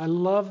 I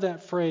love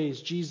that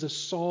phrase, Jesus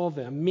saw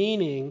them,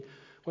 meaning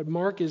what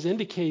Mark is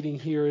indicating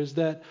here is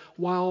that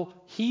while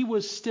he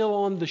was still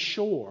on the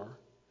shore,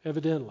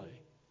 evidently,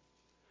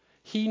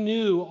 he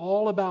knew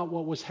all about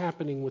what was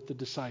happening with the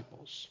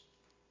disciples.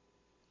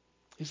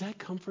 Is that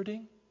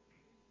comforting?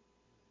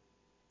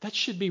 That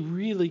should be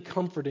really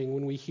comforting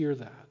when we hear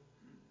that.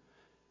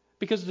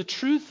 Because the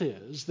truth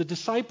is, the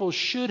disciples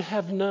should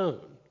have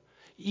known,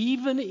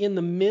 even in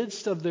the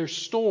midst of their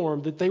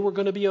storm, that they were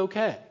going to be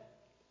okay.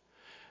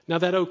 Now,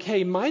 that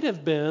okay might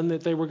have been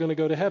that they were going to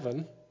go to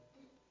heaven.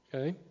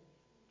 Okay?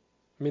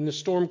 I mean, the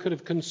storm could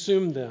have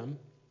consumed them.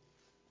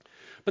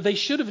 But they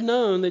should have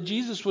known that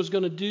Jesus was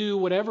going to do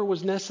whatever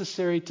was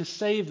necessary to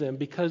save them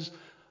because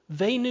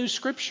they knew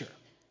Scripture.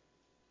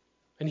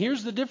 And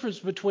here's the difference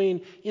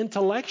between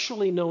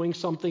intellectually knowing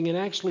something and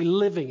actually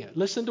living it.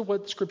 Listen to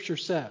what Scripture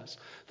says.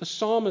 The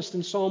psalmist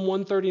in Psalm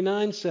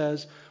 139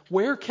 says,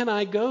 where can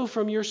I go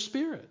from your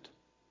spirit?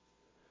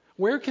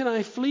 Where can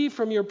I flee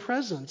from your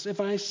presence?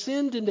 If I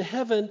ascend into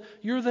heaven,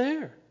 you're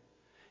there.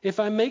 If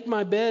I make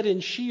my bed in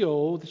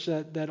Sheol,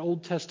 that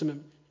Old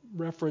Testament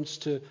reference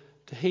to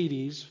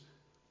Hades,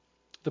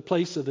 the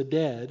place of the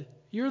dead,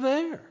 you're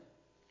there.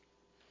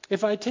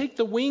 If I take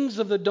the wings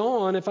of the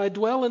dawn, if I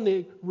dwell in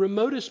the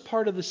remotest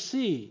part of the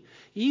sea,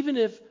 even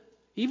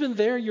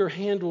there your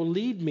hand will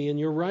lead me and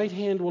your right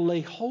hand will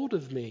lay hold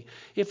of me.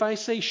 If I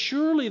say,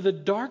 surely the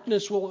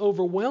darkness will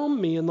overwhelm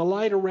me and the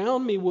light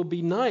around me will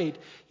be night,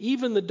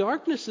 even the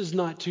darkness is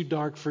not too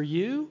dark for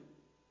you.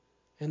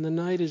 and the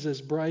night is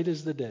as bright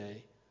as the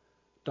day.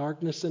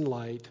 Darkness and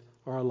light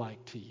are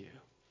alike to you.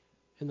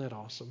 Isn't that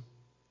awesome?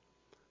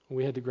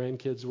 We had the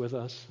grandkids with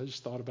us. I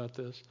just thought about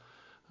this.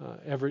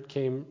 Everett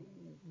came.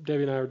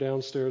 Debbie and I were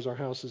downstairs. Our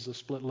house is a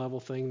split level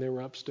thing. They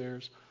were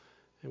upstairs.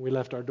 And we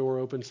left our door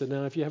open and said,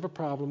 now, if you have a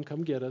problem,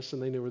 come get us.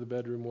 And they knew where the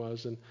bedroom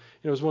was. And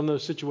it was one of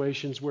those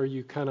situations where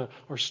you kind of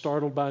are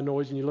startled by a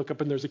noise and you look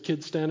up and there's a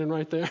kid standing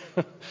right there.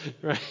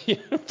 Right? You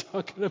know what I'm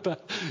talking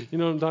about? You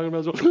know what I'm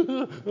talking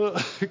about?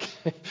 So,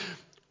 okay.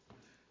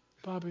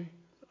 Bobby,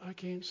 I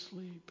can't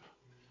sleep.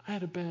 I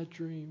had a bad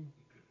dream.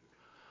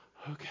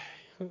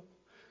 Okay.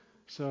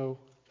 So,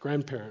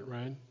 grandparent,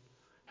 right?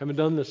 Haven't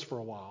done this for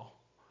a while.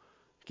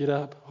 Get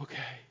up. Okay.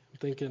 I'm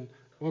thinking,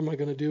 what am I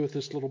going to do with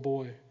this little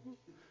boy?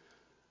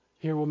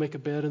 Here, we'll make a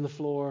bed in the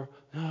floor.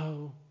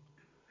 No.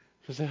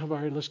 I said, all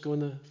right, let's go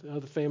in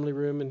the family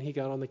room. And he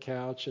got on the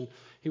couch, and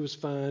he was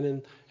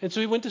fine. And so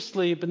he went to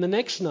sleep. And the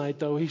next night,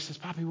 though, he says,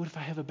 Bobby, what if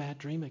I have a bad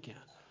dream again?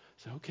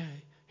 I said,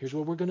 okay, here's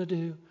what we're going to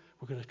do.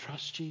 We're going to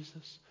trust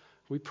Jesus.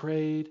 We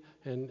prayed,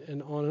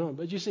 and on and on.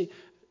 But you see,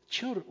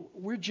 children,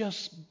 we're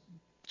just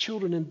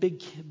children in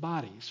big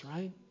bodies,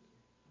 right?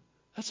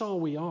 That's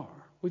all we are.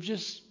 We've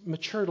just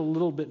matured a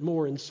little bit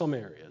more in some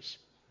areas.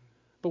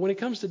 But when it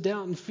comes to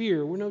doubt and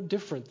fear, we're no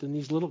different than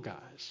these little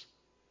guys.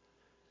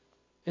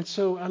 And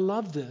so I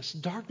love this.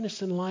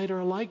 Darkness and light are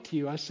alike to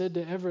you. I said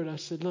to Everett, I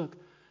said, look,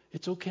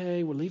 it's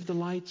okay. We'll leave the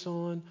lights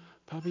on.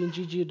 Papi and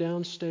Gigi are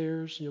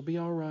downstairs, and you'll be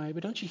all right.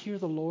 But don't you hear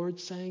the Lord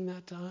saying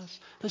that to us?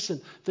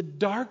 Listen, the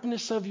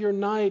darkness of your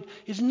night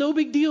is no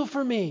big deal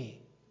for me.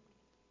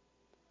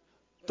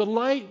 The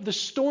light, the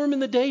storm in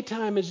the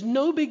daytime is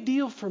no big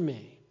deal for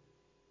me.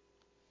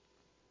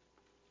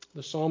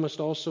 The psalmist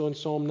also in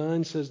Psalm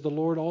 9 says, the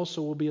Lord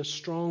also will be a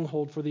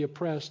stronghold for the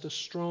oppressed, a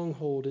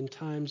stronghold in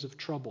times of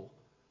trouble.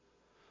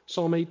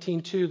 Psalm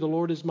 18:2, the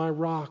Lord is my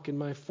rock and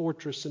my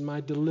fortress and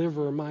my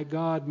deliverer, my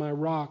God, my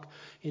rock,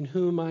 in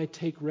whom I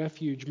take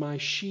refuge, my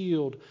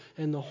shield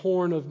and the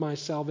horn of my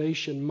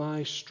salvation,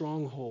 my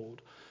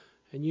stronghold.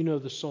 And you know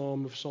the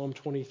psalm of Psalm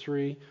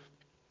 23.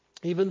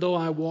 Even though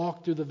I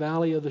walk through the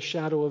valley of the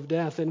shadow of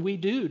death, and we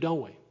do,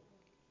 don't we?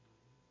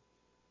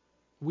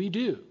 We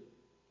do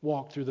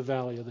walk through the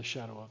valley of the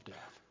shadow of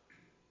death.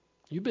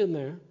 You've been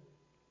there.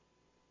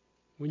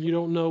 When you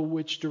don't know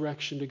which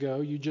direction to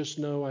go, you just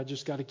know I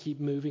just got to keep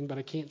moving, but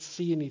I can't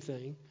see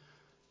anything.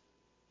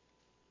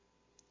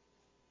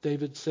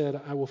 David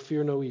said, I will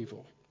fear no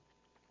evil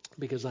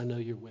because I know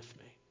you're with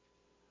me.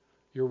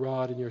 Your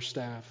rod and your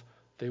staff,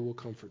 they will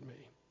comfort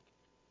me.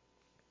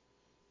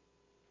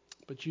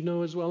 But you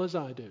know as well as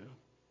I do,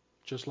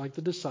 just like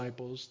the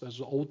disciples,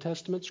 those Old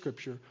Testament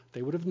scripture,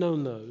 they would have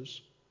known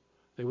those.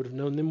 They would have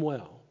known them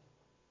well.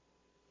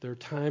 There are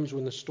times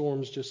when the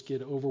storms just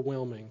get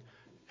overwhelming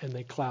and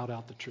they cloud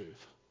out the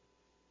truth.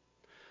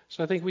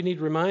 So I think we need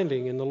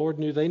reminding, and the Lord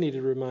knew they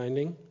needed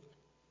reminding.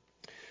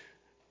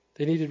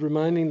 They needed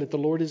reminding that the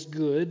Lord is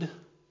good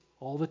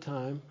all the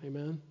time.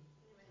 Amen?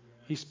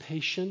 He's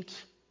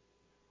patient.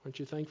 Aren't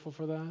you thankful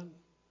for that?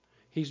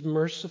 He's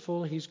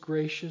merciful. He's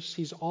gracious.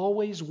 He's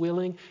always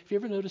willing. Have you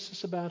ever noticed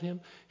this about him?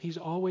 He's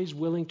always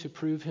willing to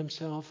prove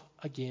himself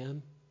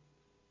again.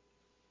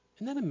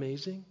 Isn't that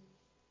amazing?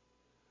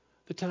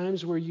 The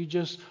times where you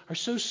just are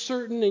so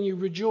certain and you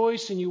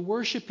rejoice and you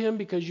worship him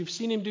because you've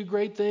seen him do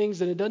great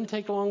things, and it doesn't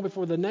take long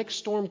before the next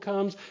storm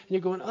comes and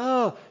you're going,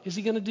 oh, is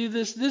he going to do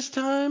this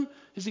time?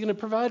 Is he going to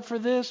provide for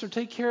this or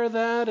take care of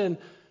that? And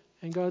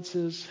God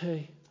says,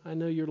 hey, I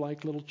know you're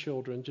like little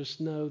children.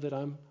 Just know that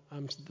I'm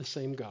the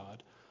same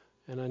God,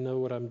 and I know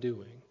what I'm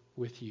doing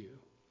with you.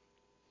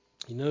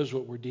 He knows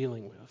what we're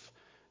dealing with,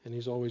 and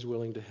he's always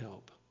willing to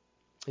help.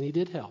 And he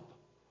did help,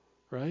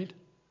 right?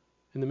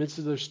 In the midst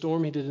of their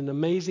storm, he did an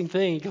amazing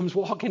thing. He comes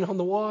walking on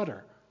the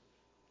water.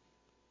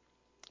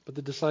 But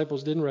the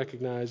disciples didn't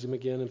recognize him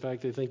again. In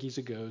fact, they think he's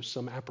a ghost,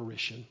 some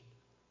apparition.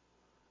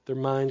 Their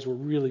minds were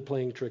really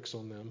playing tricks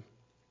on them.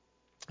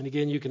 And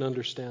again, you can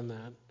understand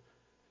that.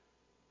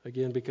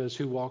 Again, because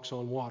who walks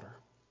on water?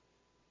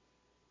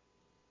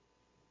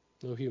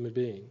 No human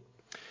being.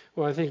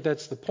 Well, I think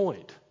that's the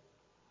point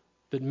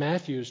that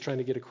Matthew is trying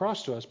to get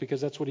across to us,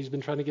 because that's what he's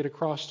been trying to get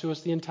across to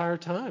us the entire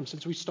time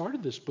since we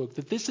started this book,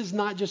 that this is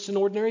not just an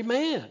ordinary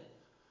man.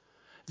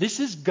 This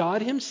is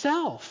God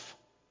himself.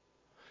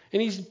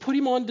 And he's put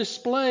him on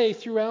display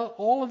throughout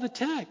all of the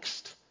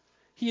text.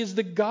 He is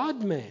the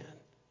God-man.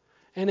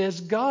 And as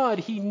God,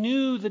 he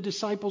knew the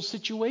disciples'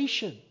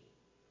 situation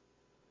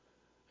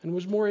and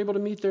was more able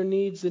to meet their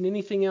needs than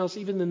anything else,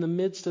 even in the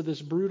midst of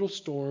this brutal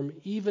storm,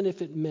 even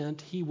if it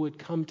meant he would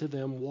come to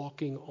them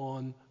walking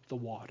on the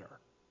water.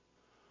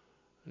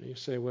 And you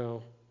say,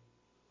 well,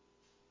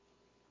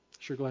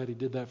 sure glad he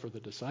did that for the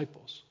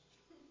disciples,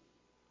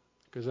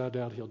 because I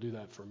doubt he'll do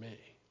that for me.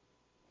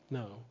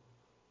 No,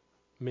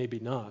 maybe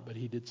not, but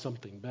he did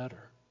something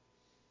better.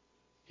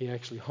 He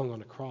actually hung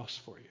on a cross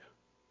for you,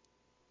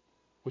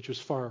 which was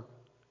far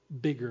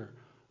bigger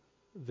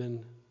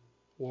than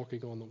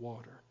walking on the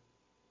water.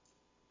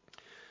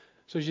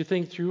 So as you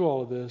think through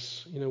all of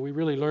this, we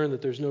really learn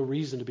that there's no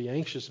reason to be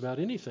anxious about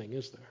anything,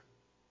 is there?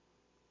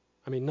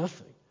 I mean,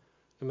 nothing,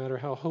 no matter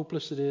how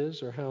hopeless it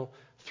is or how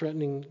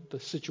threatening the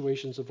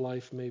situations of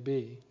life may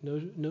be.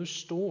 No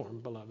storm,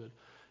 beloved,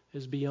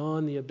 is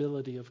beyond the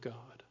ability of God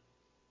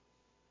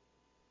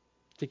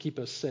to keep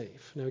us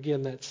safe. Now,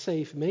 again, that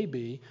safe may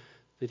be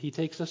that he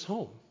takes us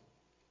home.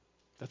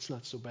 That's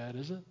not so bad,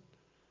 is it?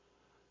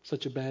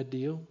 Such a bad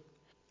deal?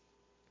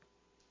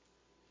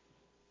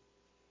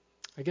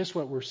 I guess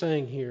what we're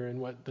saying here and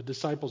what the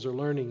disciples are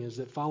learning is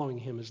that following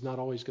him is not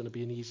always going to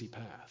be an easy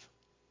path.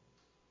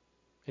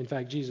 In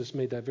fact, Jesus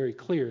made that very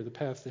clear. The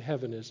path to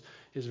heaven is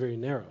very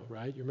narrow,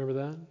 right? You remember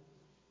that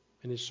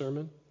in his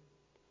sermon?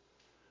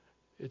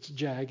 It's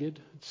jagged,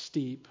 it's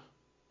steep,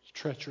 it's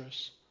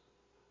treacherous.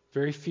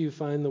 Very few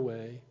find the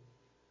way,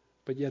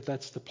 but yet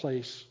that's the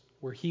place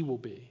where he will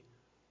be,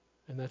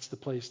 and that's the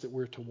place that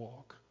we're to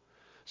walk.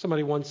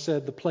 Somebody once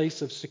said the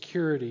place of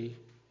security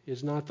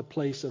is not the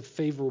place of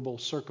favorable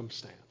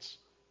circumstance,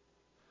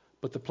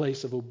 but the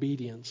place of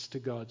obedience to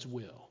God's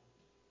will.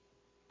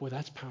 Boy,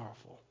 that's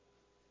powerful.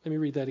 Let me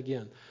read that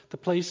again. The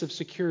place of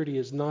security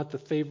is not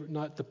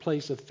the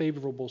place of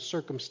favorable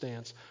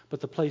circumstance, but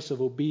the place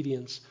of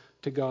obedience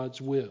to God's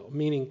will.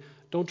 Meaning,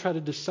 don't try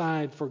to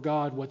decide for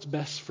God what's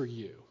best for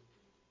you.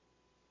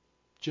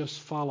 Just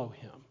follow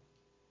him.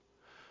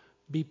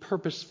 Be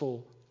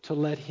purposeful to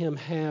let him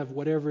have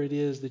whatever it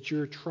is that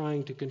you're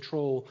trying to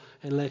control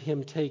and let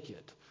him take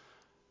it.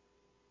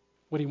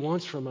 What he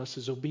wants from us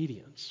is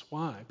obedience.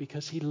 Why?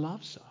 Because he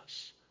loves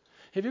us.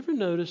 Have you ever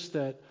noticed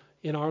that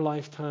in our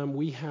lifetime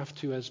we have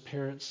to, as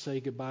parents, say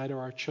goodbye to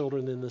our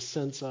children in the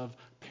sense of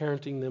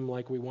parenting them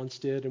like we once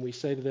did, and we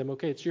say to them,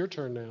 okay, it's your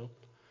turn now.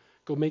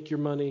 Go make your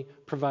money,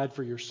 provide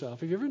for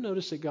yourself. Have you ever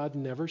noticed that God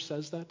never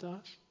says that to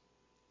us?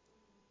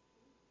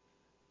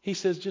 He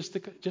says just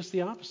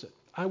the opposite.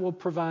 I will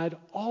provide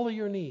all of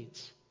your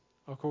needs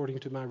according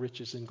to my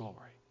riches and glory.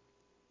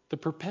 The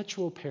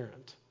perpetual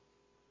parent.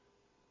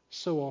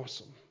 So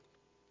awesome.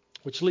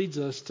 Which leads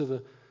us to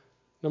the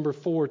number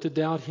 4, to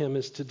doubt him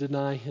is to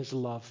deny his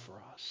love for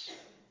us.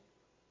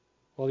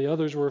 While the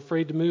others were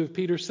afraid to move,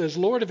 Peter says,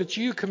 Lord, if it's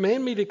you,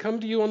 command me to come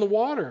to you on the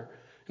water.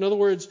 In other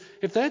words,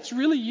 if that's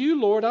really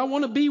you, Lord, I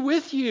want to be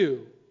with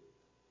you.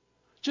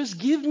 Just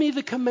give me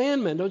the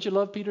commandment. Don't you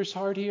love Peter's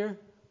heart here?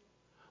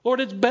 Lord,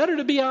 it's better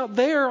to be out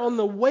there on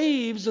the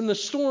waves and the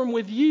storm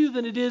with you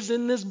than it is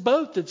in this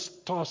boat that's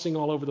tossing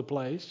all over the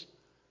place.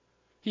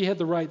 He had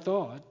the right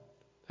thought.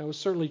 That was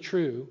certainly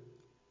true.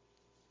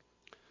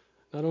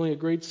 Not only a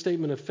great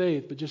statement of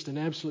faith, but just an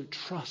absolute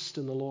trust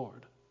in the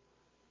Lord.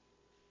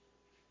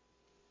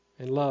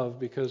 And love,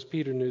 because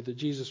Peter knew that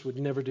Jesus would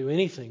never do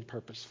anything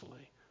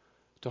purposefully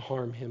to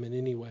harm him in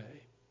any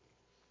way.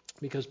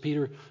 Because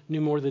Peter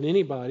knew more than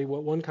anybody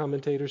what one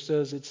commentator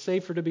says, it's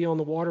safer to be on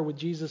the water with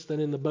Jesus than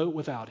in the boat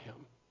without him.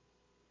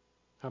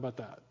 How about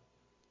that?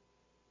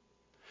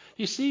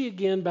 You see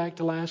again back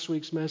to last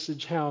week's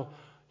message how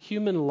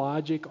human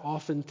logic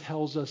often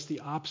tells us the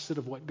opposite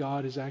of what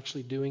God is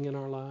actually doing in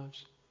our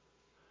lives.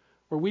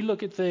 Where we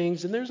look at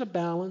things, and there's a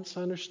balance,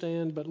 I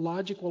understand, but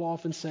logic will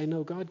often say,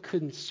 no, God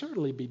couldn't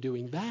certainly be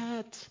doing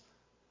that.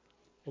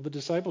 Well, the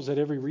disciples had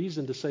every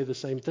reason to say the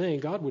same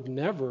thing. God would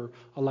never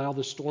allow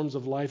the storms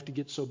of life to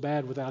get so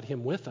bad without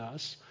him with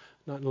us,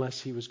 not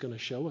unless he was going to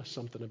show us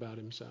something about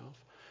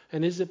himself.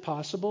 And is it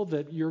possible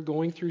that you're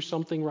going through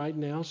something right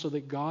now so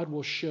that God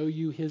will show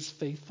you his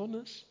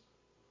faithfulness?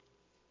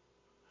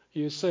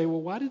 You say,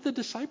 well, why did the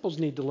disciples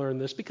need to learn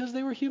this? Because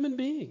they were human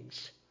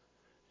beings.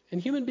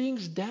 And human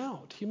beings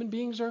doubt. Human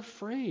beings are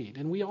afraid.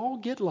 And we all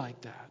get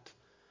like that.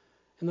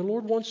 And the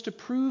Lord wants to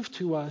prove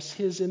to us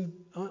his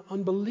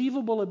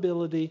unbelievable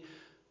ability,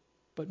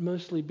 but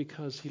mostly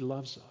because he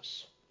loves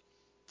us.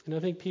 And I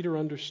think Peter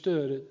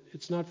understood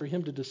it's not for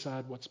him to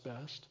decide what's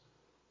best.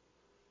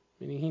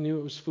 Meaning he knew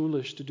it was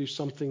foolish to do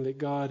something that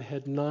God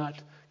had not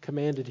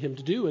commanded him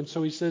to do. And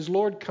so he says,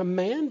 Lord,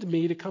 command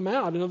me to come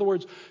out. In other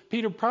words,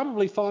 Peter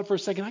probably thought for a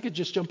second, I could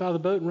just jump out of the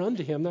boat and run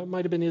to him. That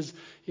might have been his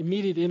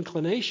immediate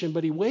inclination,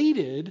 but he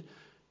waited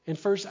and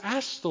first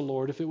asked the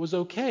Lord if it was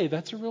okay.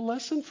 That's a real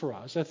lesson for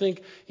us. I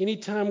think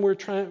anytime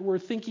we're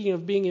thinking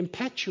of being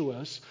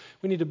impetuous,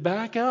 we need to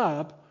back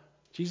up.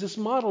 Jesus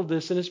modeled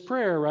this in his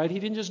prayer, right? He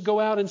didn't just go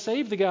out and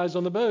save the guys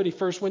on the boat. He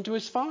first went to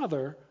his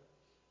Father.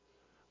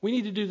 We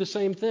need to do the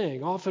same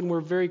thing. Often we're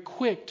very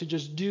quick to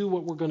just do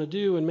what we're going to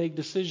do and make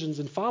decisions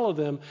and follow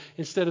them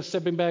instead of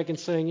stepping back and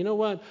saying, you know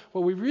what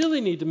we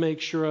really need to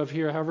make sure of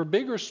here, however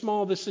big or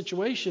small this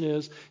situation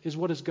is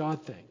what does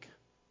God think?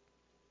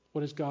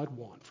 What does God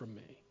want from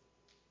me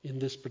in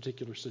this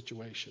particular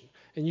situation?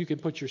 And you can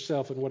put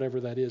yourself in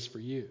whatever that is for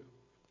you.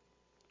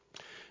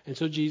 And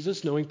so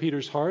Jesus, knowing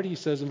Peter's heart, he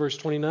says in verse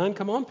 29,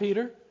 come on,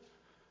 Peter.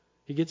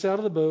 He gets out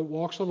of the boat,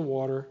 walks on the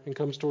water, and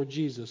comes toward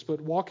Jesus. But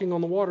walking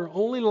on the water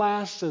only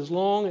lasts as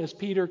long as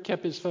Peter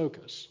kept his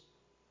focus.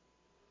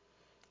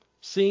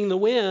 Seeing the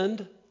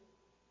wind,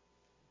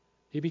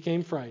 he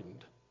became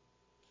frightened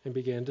and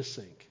began to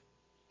sink.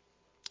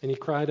 And he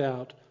cried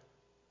out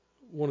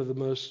one of the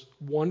most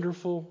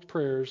wonderful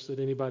prayers that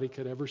anybody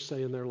could ever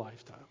say in their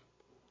lifetime.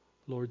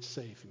 Lord,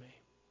 save me.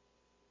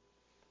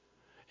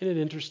 Isn't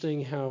it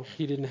interesting how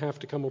he didn't have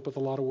to come up with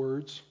a lot of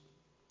words,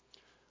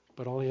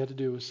 but all he had to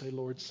do was say,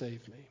 Lord,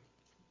 save me.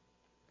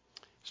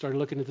 Started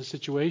looking at the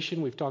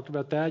situation. We've talked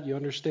about that. You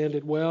understand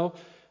it well.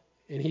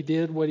 And he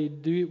did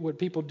what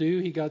people do.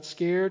 He got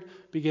scared,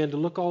 began to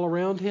look all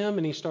around him,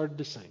 and he started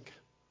to sink.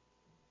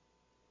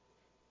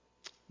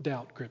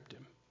 Doubt gripped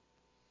him.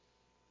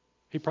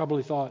 He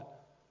probably thought,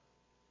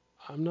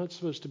 I'm not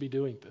supposed to be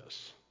doing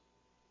this.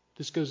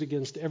 This goes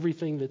against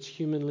everything that's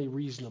humanly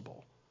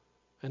reasonable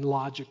and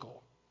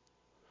logical.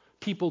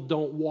 People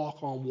don't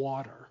walk on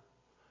water,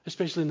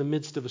 especially in the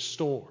midst of a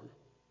storm.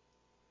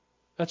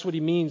 That's what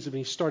he means when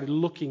he started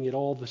looking at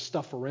all the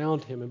stuff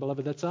around him. And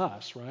beloved, that's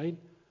us, right?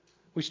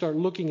 We start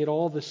looking at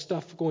all the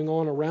stuff going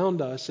on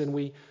around us, and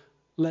we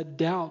let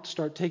doubt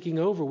start taking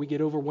over. We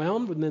get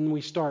overwhelmed, and then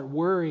we start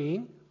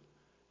worrying.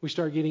 We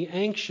start getting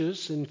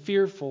anxious and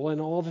fearful, and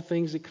all the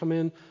things that come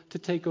in to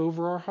take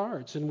over our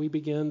hearts, and we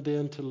begin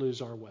then to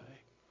lose our way.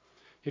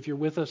 If you're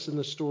with us in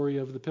the story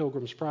of the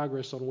Pilgrim's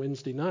Progress on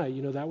Wednesday night,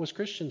 you know that was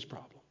Christian's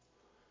problem.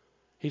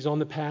 He's on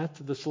the path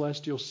to the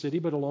celestial city,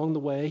 but along the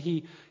way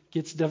he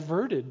gets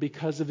diverted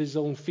because of his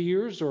own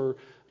fears or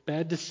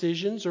bad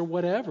decisions or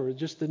whatever,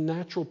 just the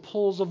natural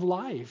pulls of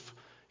life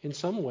in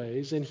some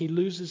ways, and he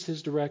loses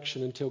his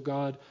direction until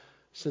God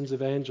sends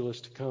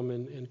evangelists to come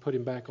and put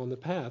him back on the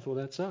path. Well,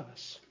 that's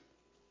us.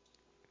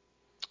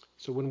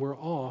 So when we're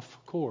off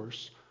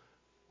course,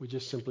 we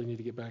just simply need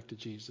to get back to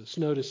Jesus.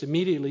 Notice,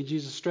 immediately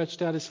Jesus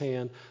stretched out his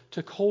hand,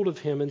 took hold of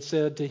him, and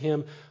said to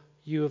him,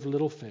 "You have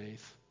little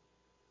faith.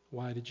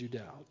 Why did you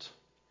doubt?"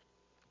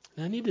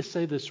 Now, I need to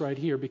say this right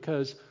here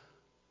because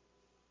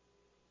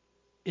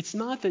it's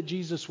not that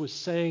Jesus was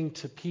saying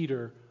to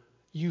Peter,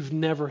 "You've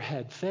never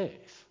had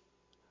faith."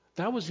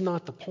 That was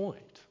not the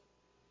point.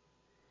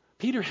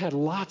 Peter had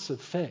lots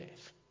of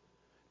faith.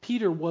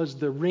 Peter was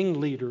the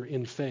ringleader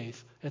in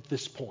faith at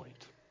this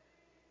point.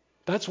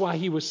 That's why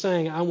he was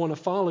saying, "I want to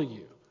follow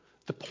you."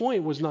 The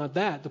point was not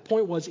that. The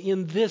point was,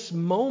 in this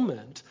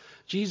moment,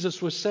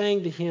 Jesus was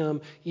saying to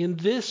him, in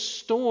this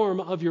storm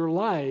of your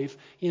life,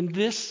 in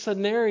this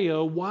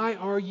scenario, why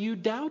are you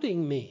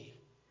doubting me?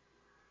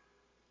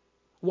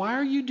 Why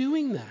are you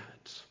doing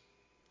that?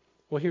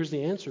 Well, here's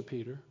the answer,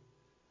 Peter.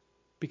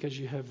 Because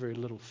you have very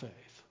little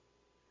faith.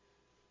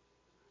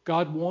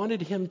 God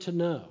wanted him to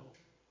know,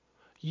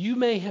 you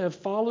may have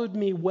followed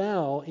me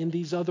well in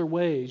these other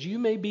ways. You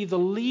may be the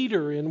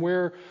leader in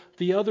where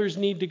the others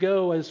need to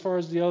go as far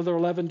as the other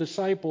 11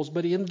 disciples.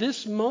 But in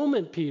this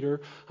moment, Peter,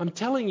 I'm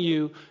telling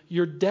you,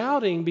 you're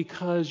doubting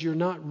because you're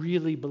not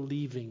really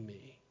believing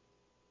me.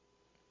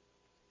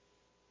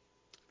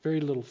 Very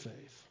little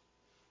faith.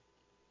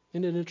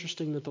 Isn't it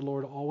interesting that the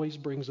Lord always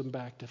brings them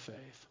back to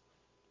faith?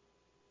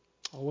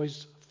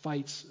 Always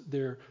fights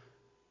their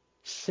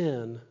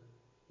sin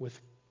with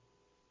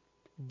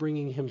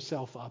bringing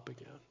himself up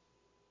again,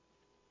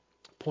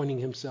 pointing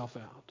himself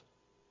out.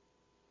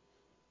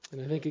 And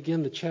I think,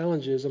 again, the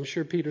challenge is, I'm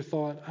sure Peter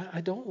thought,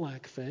 I don't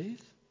lack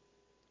faith.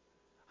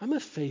 I'm a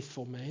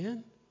faithful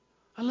man.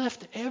 I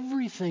left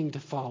everything to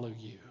follow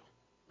you.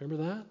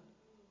 Remember that?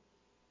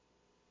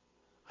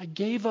 I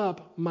gave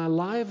up my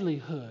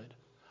livelihood.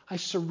 I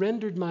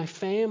surrendered my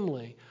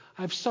family.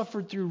 I've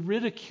suffered through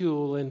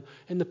ridicule and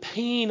the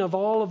pain of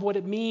all of what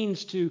it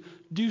means to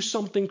do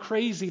something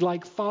crazy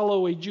like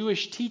follow a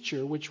Jewish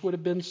teacher, which would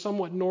have been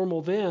somewhat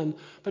normal then.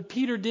 But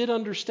Peter did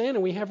understand,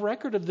 and we have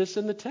record of this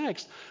in the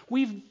text.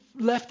 We've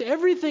left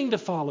everything to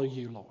follow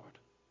you, Lord.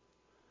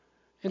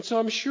 And so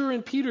I'm sure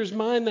in Peter's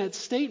mind that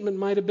statement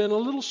might have been a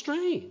little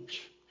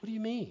strange. What do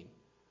you mean?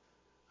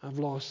 I've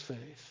lost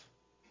faith.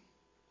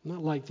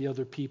 Not like the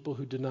other people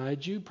who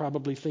denied you,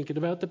 probably thinking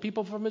about the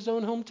people from his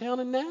own hometown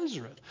in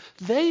Nazareth.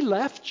 They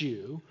left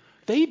you.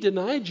 They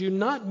denied you,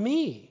 not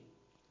me.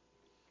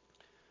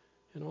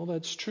 And all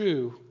that's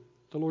true.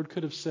 The Lord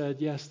could have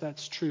said, yes,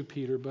 that's true,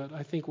 Peter. But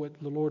I think what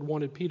the Lord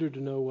wanted Peter to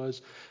know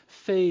was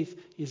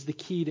faith is the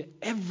key to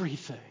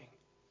everything.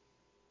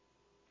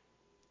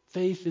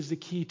 Faith is the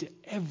key to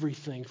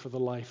everything for the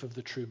life of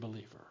the true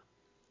believer.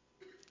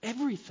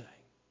 Everything.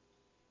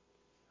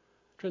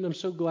 Trent, I'm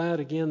so glad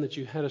again that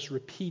you had us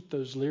repeat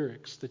those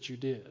lyrics that you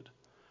did.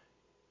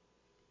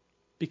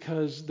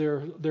 Because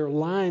there are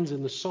lines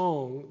in the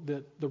song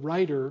that the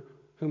writer,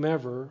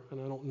 whomever,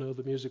 and I don't know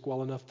the music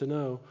well enough to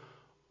know,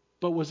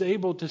 but was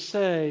able to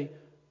say,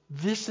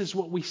 this is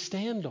what we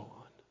stand on.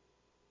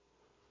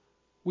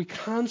 We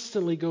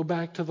constantly go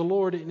back to the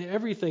Lord in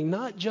everything,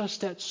 not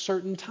just at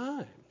certain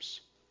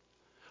times,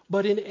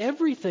 but in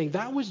everything.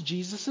 That was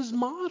Jesus'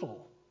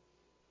 model.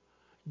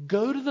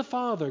 Go to the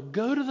Father,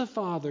 go to the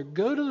Father,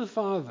 go to the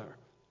Father.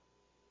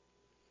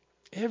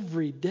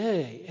 Every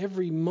day,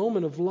 every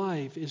moment of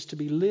life is to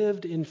be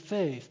lived in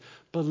faith,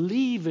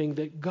 believing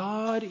that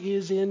God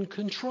is in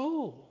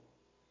control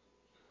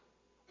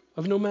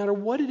of no matter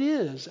what it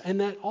is,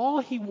 and that all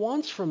He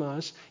wants from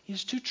us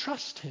is to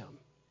trust Him.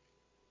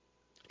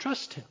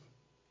 Trust Him.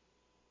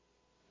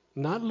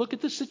 Not look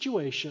at the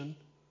situation,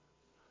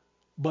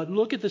 but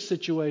look at the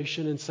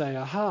situation and say,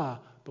 aha,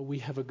 but we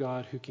have a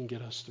God who can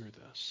get us through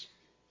this.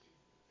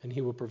 And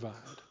He will provide.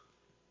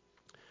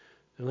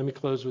 And let me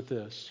close with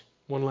this.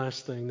 One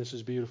last thing. This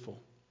is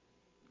beautiful.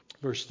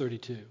 Verse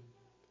 32.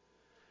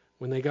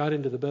 When they got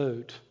into the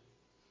boat,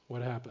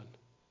 what happened?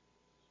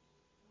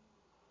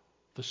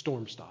 The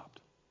storm stopped.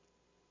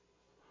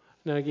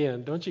 Now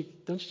again, don't you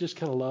just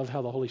kind of love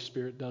how the Holy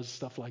Spirit does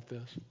stuff like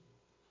this?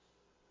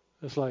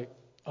 It's like,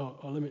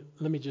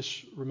 let me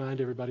just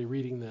remind everybody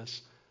reading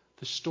this.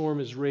 The storm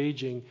is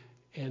raging,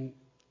 and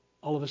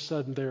all of a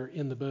sudden they're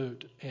in the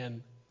boat,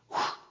 and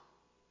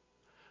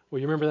well,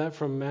 you remember that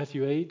from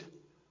Matthew 8?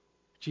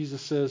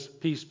 Jesus says,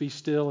 "Peace, be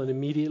still," and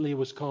immediately it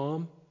was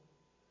calm.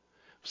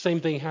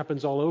 Same thing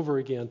happens all over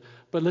again.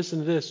 But listen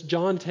to this.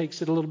 John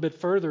takes it a little bit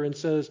further and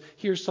says,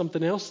 here's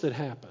something else that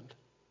happened.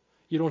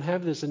 You don't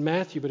have this in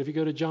Matthew, but if you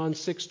go to John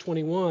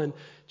 6:21,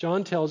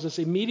 John tells us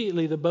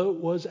immediately the boat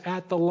was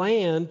at the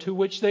land to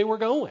which they were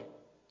going.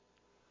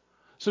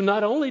 So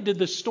not only did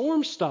the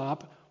storm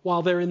stop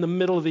while they're in the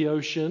middle of the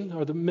ocean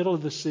or the middle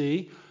of the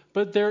sea,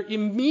 but they're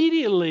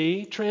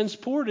immediately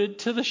transported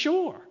to the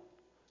shore.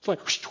 It's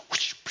like, whoosh,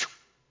 whoosh, whoosh,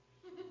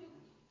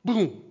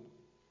 boom,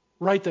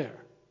 right there.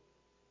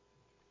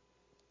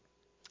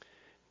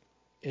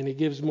 And it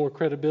gives more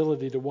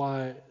credibility to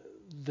why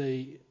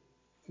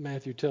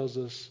Matthew tells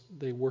us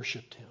they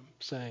worshiped him,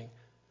 saying,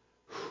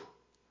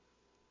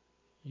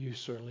 you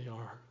certainly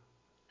are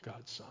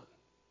God's son.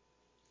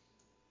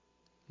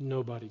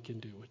 Nobody can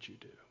do what you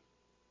do.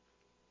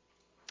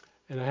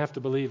 And I have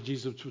to believe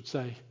Jesus would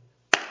say,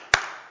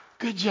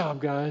 good job,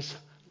 guys.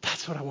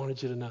 That's what I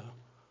wanted you to know.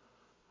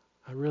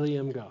 I really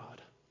am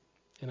God,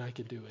 and I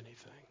can do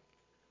anything.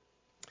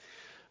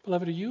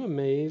 Beloved, are you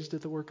amazed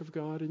at the work of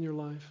God in your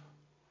life?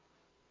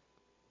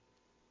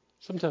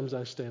 Sometimes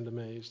I stand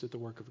amazed at the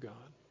work of God.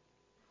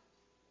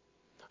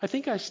 I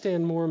think I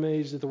stand more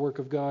amazed at the work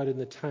of God in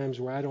the times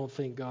where I don't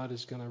think God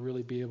is going to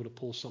really be able to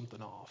pull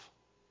something off.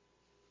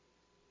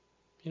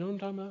 You know what I'm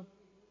talking about?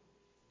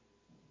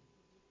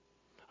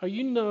 Or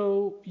you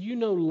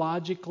know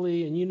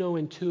logically and you know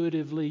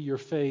intuitively your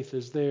faith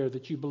is there,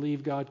 that you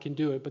believe God can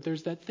do it. But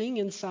there's that thing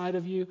inside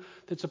of you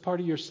that's a part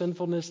of your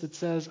sinfulness that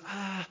says,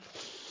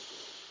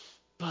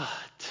 but.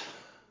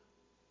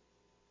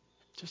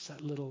 Just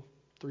that little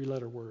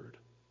 3-letter word.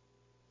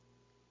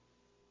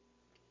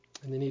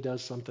 And then he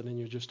does something and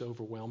you're just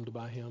overwhelmed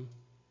by him.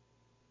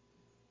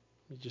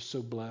 You're just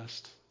so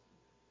blessed.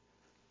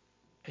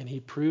 And he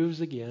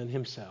proves again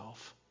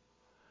himself.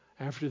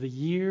 After the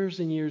years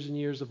and years and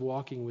years of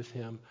walking with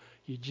him,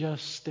 you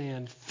just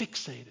stand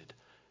fixated.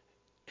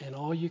 And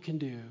all you can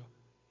do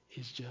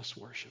is just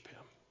worship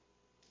him.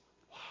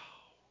 Wow.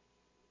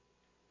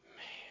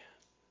 Man,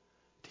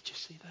 did you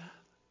see that?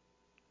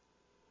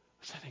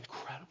 Was that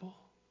incredible?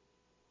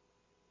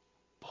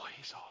 Boy,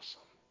 he's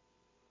awesome.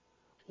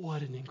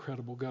 What an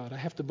incredible God. I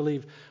have to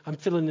believe I'm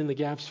filling in the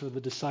gaps for the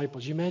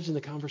disciples. You imagine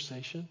the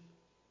conversation?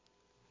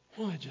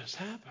 What just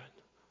happened?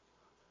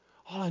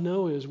 All I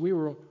know is we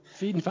were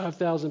feeding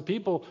 5,000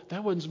 people.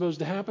 That wasn't supposed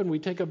to happen. We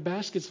take up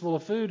baskets full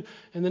of food,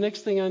 and the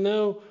next thing I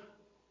know,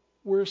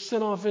 we're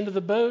sent off into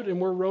the boat, and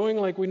we're rowing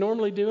like we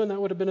normally do, and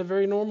that would have been a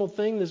very normal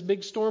thing. This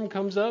big storm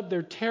comes up.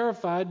 They're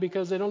terrified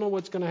because they don't know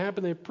what's going to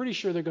happen. They're pretty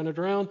sure they're going to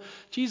drown.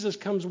 Jesus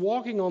comes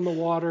walking on the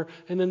water,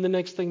 and then the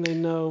next thing they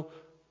know,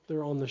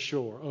 they're on the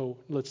shore. Oh,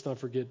 let's not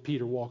forget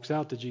Peter walks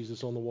out to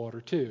Jesus on the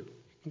water too.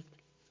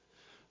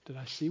 Did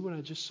I see what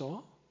I just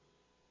saw?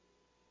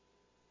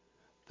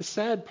 The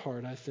sad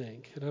part, I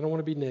think, and I don't want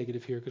to be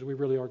negative here because we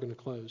really are going to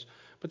close,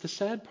 but the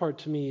sad part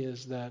to me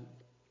is that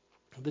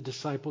the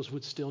disciples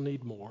would still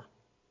need more,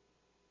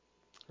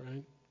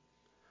 right?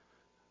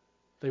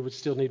 They would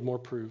still need more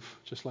proof,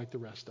 just like the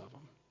rest of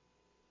them.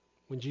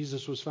 When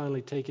Jesus was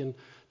finally taken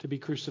to be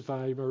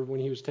crucified, or when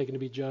he was taken to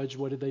be judged,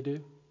 what did they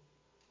do?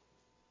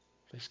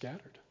 They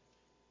scattered.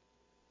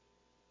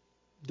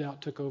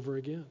 Doubt took over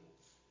again.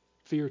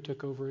 Fear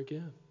took over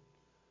again.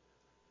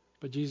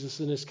 But Jesus,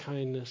 in his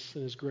kindness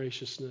and his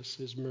graciousness,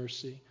 his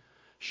mercy,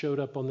 showed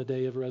up on the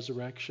day of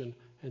resurrection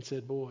and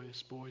said,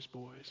 boys, boys,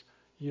 boys,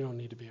 you don't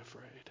need to be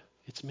afraid.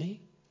 It's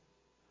me.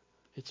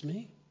 It's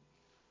me.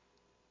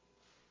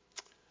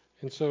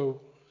 And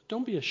so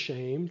don't be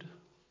ashamed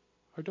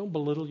or don't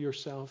belittle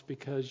yourself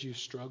because you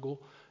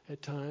struggle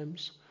at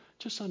times.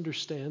 Just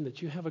understand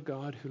that you have a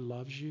God who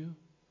loves you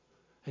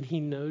and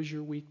he knows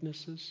your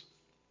weaknesses.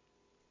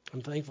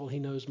 I'm thankful he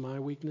knows my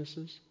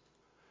weaknesses,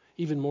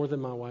 even more than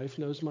my wife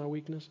knows my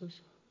weaknesses.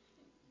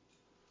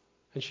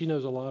 And she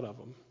knows a lot of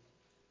them.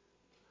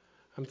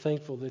 I'm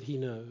thankful that he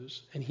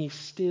knows, and he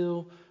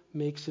still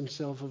makes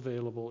himself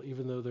available,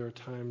 even though there are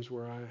times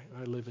where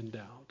I live in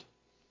doubt.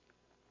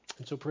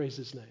 And so praise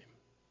his name.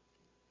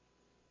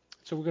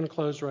 So we're going to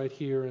close right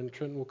here, and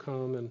Trenton will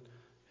come, and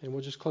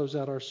we'll just close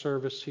out our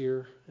service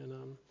here.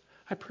 And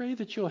I pray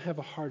that you'll have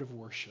a heart of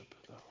worship,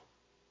 though.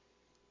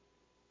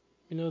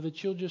 You know,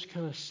 that you'll just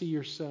kind of see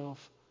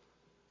yourself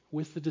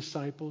with the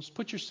disciples.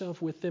 Put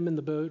yourself with them in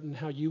the boat and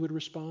how you would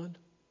respond.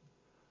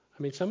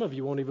 I mean, some of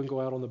you won't even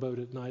go out on the boat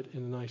at night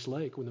in a nice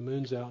lake when the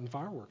moon's out and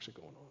fireworks are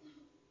going on.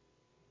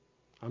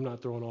 I'm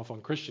not throwing off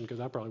on Christian because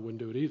I probably wouldn't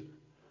do it either.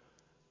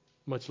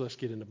 Much less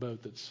get in a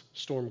boat that's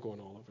storm going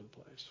all over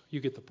the place. You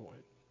get the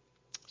point.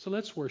 So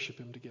let's worship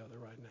him together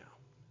right now.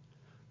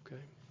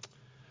 Okay.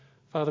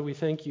 Father, we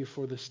thank you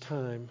for this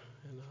time.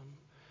 And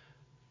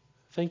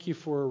thank you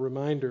for a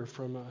reminder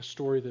from a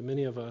story that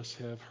many of us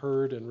have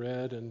heard and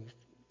read and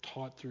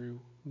taught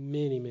through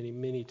many, many,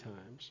 many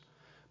times.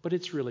 But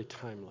it's really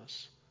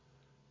timeless.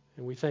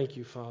 And we thank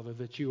you, Father,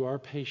 that you are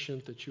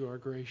patient, that you are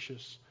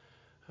gracious,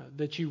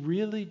 that you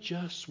really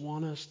just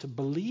want us to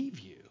believe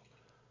you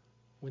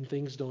when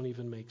things don't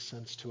even make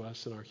sense to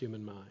us in our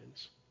human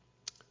minds.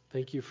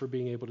 Thank you for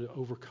being able to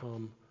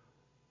overcome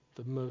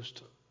the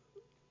most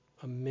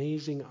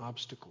amazing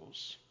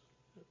obstacles,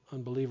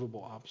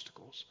 unbelievable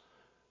obstacles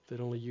that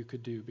only you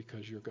could do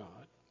because you're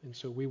God. And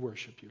so we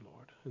worship you,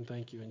 Lord, and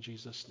thank you in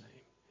Jesus' name.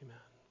 Amen.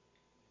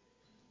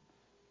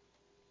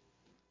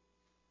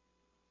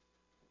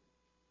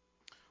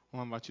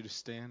 Well, I invite you to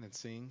stand and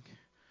sing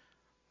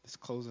this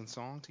closing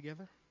song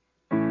together.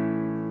 Who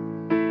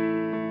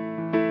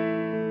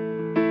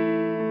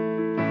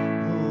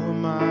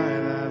am I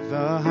that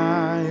the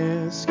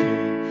highest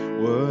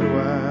King would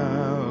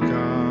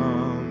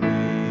welcome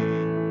me?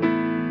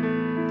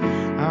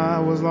 I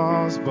was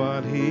lost,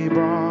 but he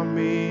brought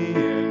me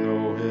in.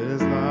 Oh,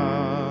 his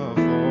love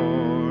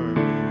for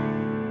me.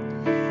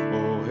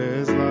 Oh,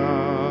 his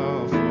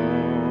love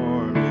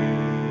for me.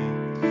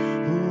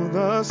 Who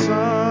the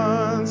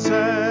Son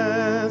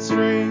sets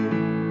free,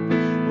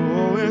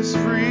 oh, is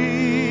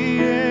free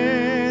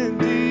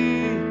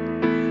indeed.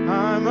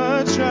 I'm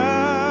a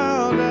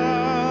child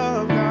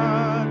of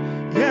God,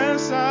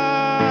 yes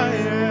I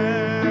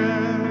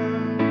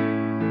am.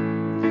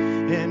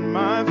 In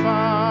my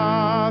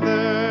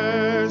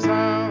Father's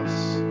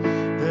house,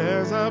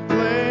 there's a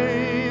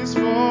place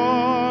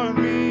for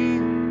me.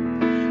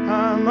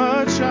 I'm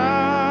a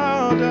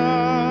child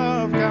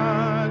of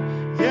God,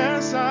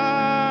 yes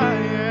I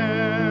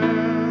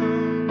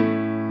am.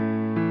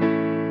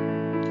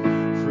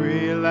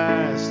 Free at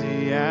last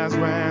he has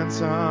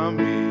ransomed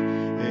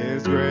me,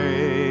 his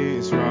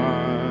grace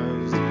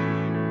runs deep.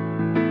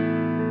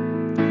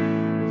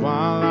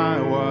 While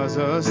I was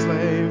a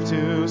slave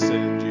to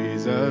sin,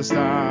 Jesus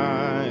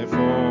died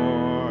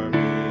for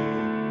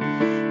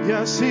me.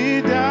 Yes,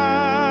 he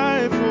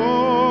died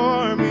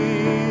for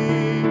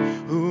me.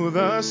 Who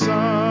the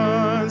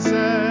Son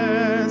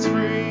sets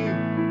free,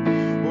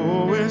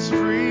 oh, is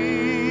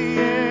free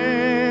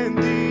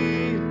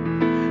indeed.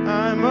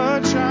 I'm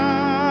a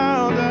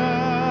child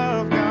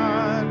of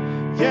God,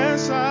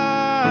 yes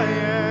I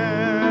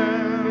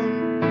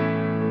am.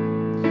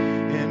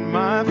 In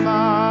my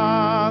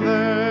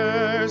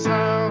Father's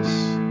house,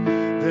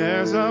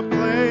 there's a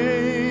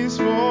place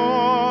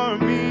for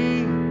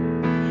me.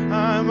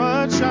 I'm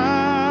a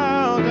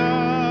child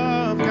of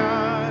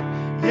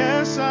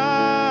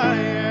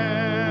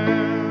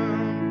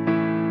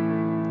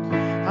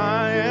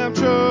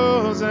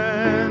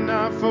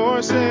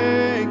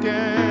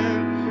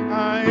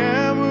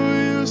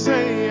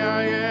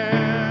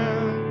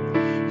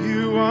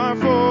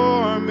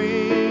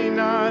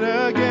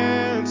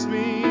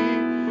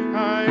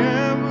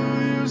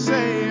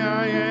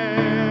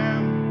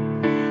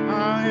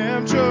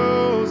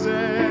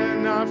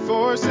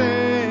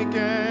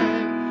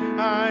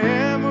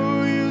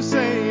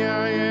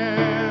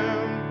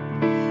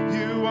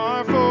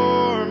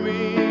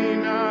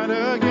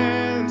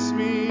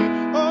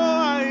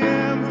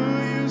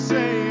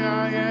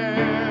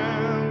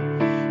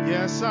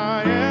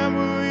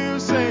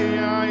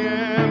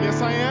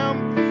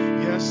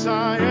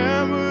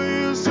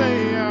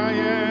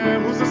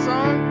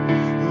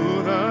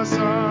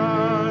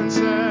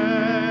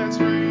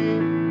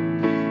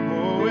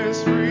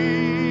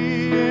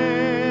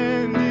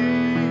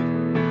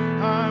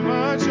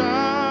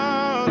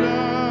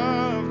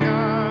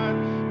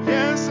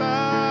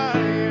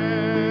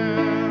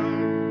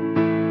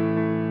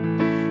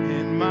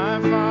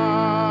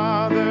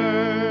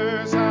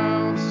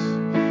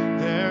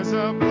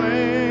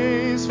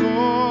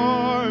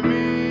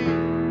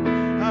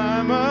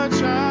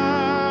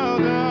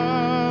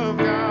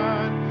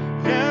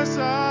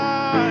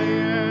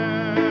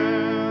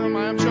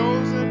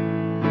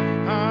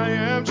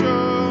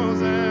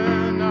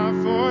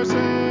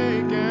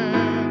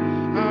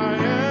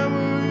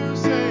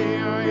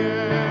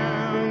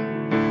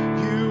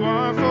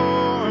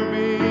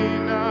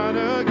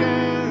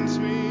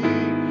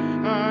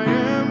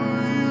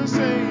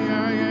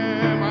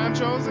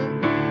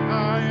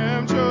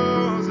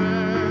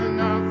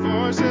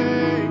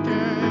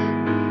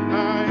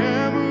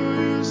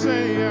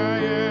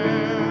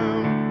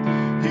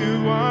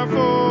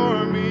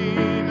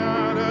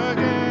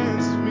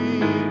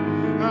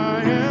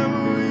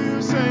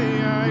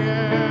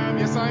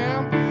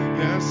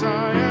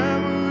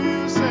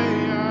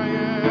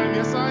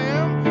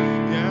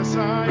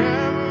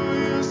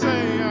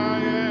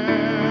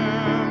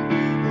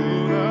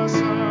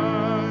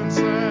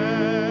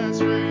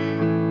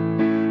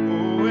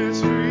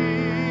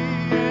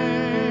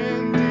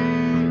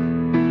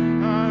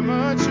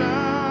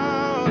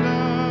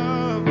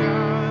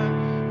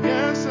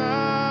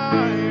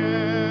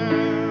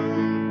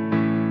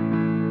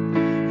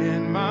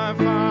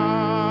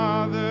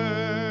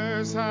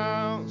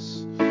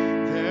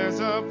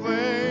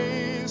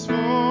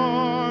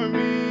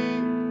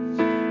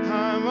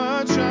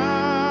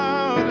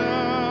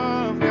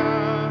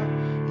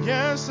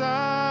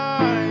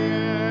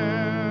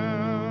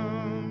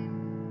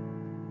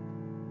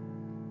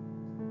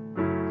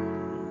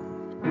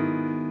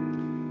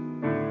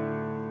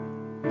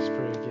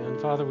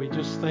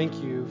just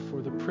thank you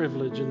for the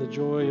privilege and the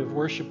joy of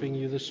worshiping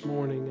you this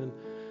morning.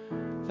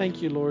 And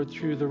thank you, Lord,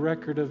 through the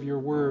record of your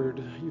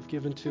word, you've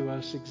given to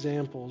us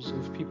examples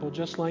of people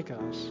just like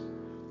us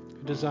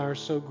who desire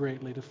so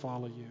greatly to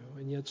follow you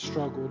and yet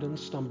struggled and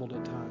stumbled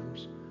at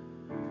times.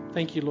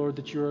 Thank you, Lord,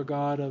 that you're a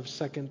God of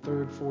second,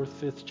 third, fourth,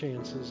 fifth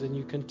chances, and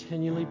you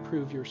continually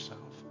prove yourself.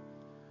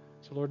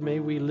 So, Lord, may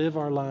we live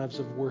our lives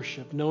of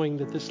worship, knowing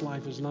that this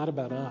life is not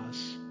about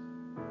us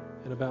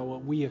and about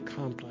what we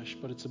accomplish,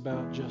 but it's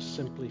about just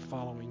simply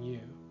following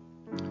you.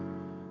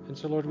 And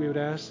so, Lord, we would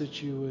ask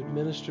that you would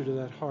minister to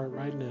that heart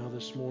right now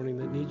this morning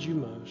that needs you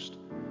most.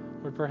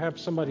 Or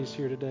perhaps somebody's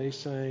here today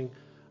saying,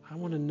 I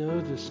want to know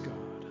this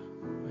God.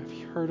 I've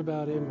heard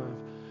about him.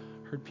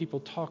 I've heard people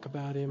talk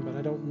about him, but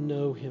I don't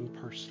know him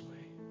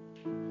personally.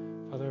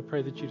 Father, I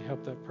pray that you'd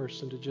help that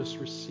person to just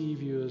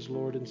receive you as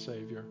Lord and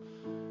Savior.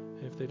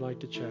 And if they'd like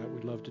to chat,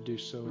 we'd love to do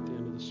so at the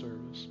end of the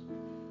service.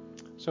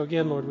 So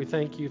again, Lord, we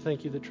thank you.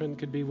 Thank you that Trent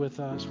could be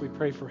with us. We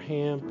pray for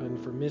Hamp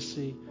and for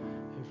Missy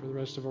and for the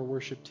rest of our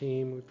worship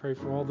team. We pray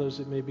for all those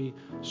that may be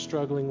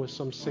struggling with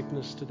some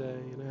sickness today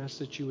and ask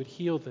that you would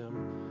heal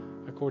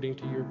them according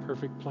to your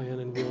perfect plan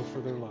and will for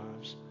their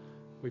lives.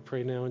 We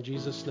pray now in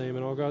Jesus' name.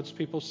 And all God's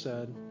people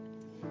said,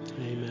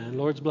 amen.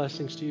 Lord's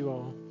blessings to you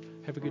all.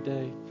 Have a good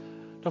day.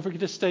 Don't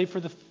forget to stay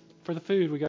for the food. We got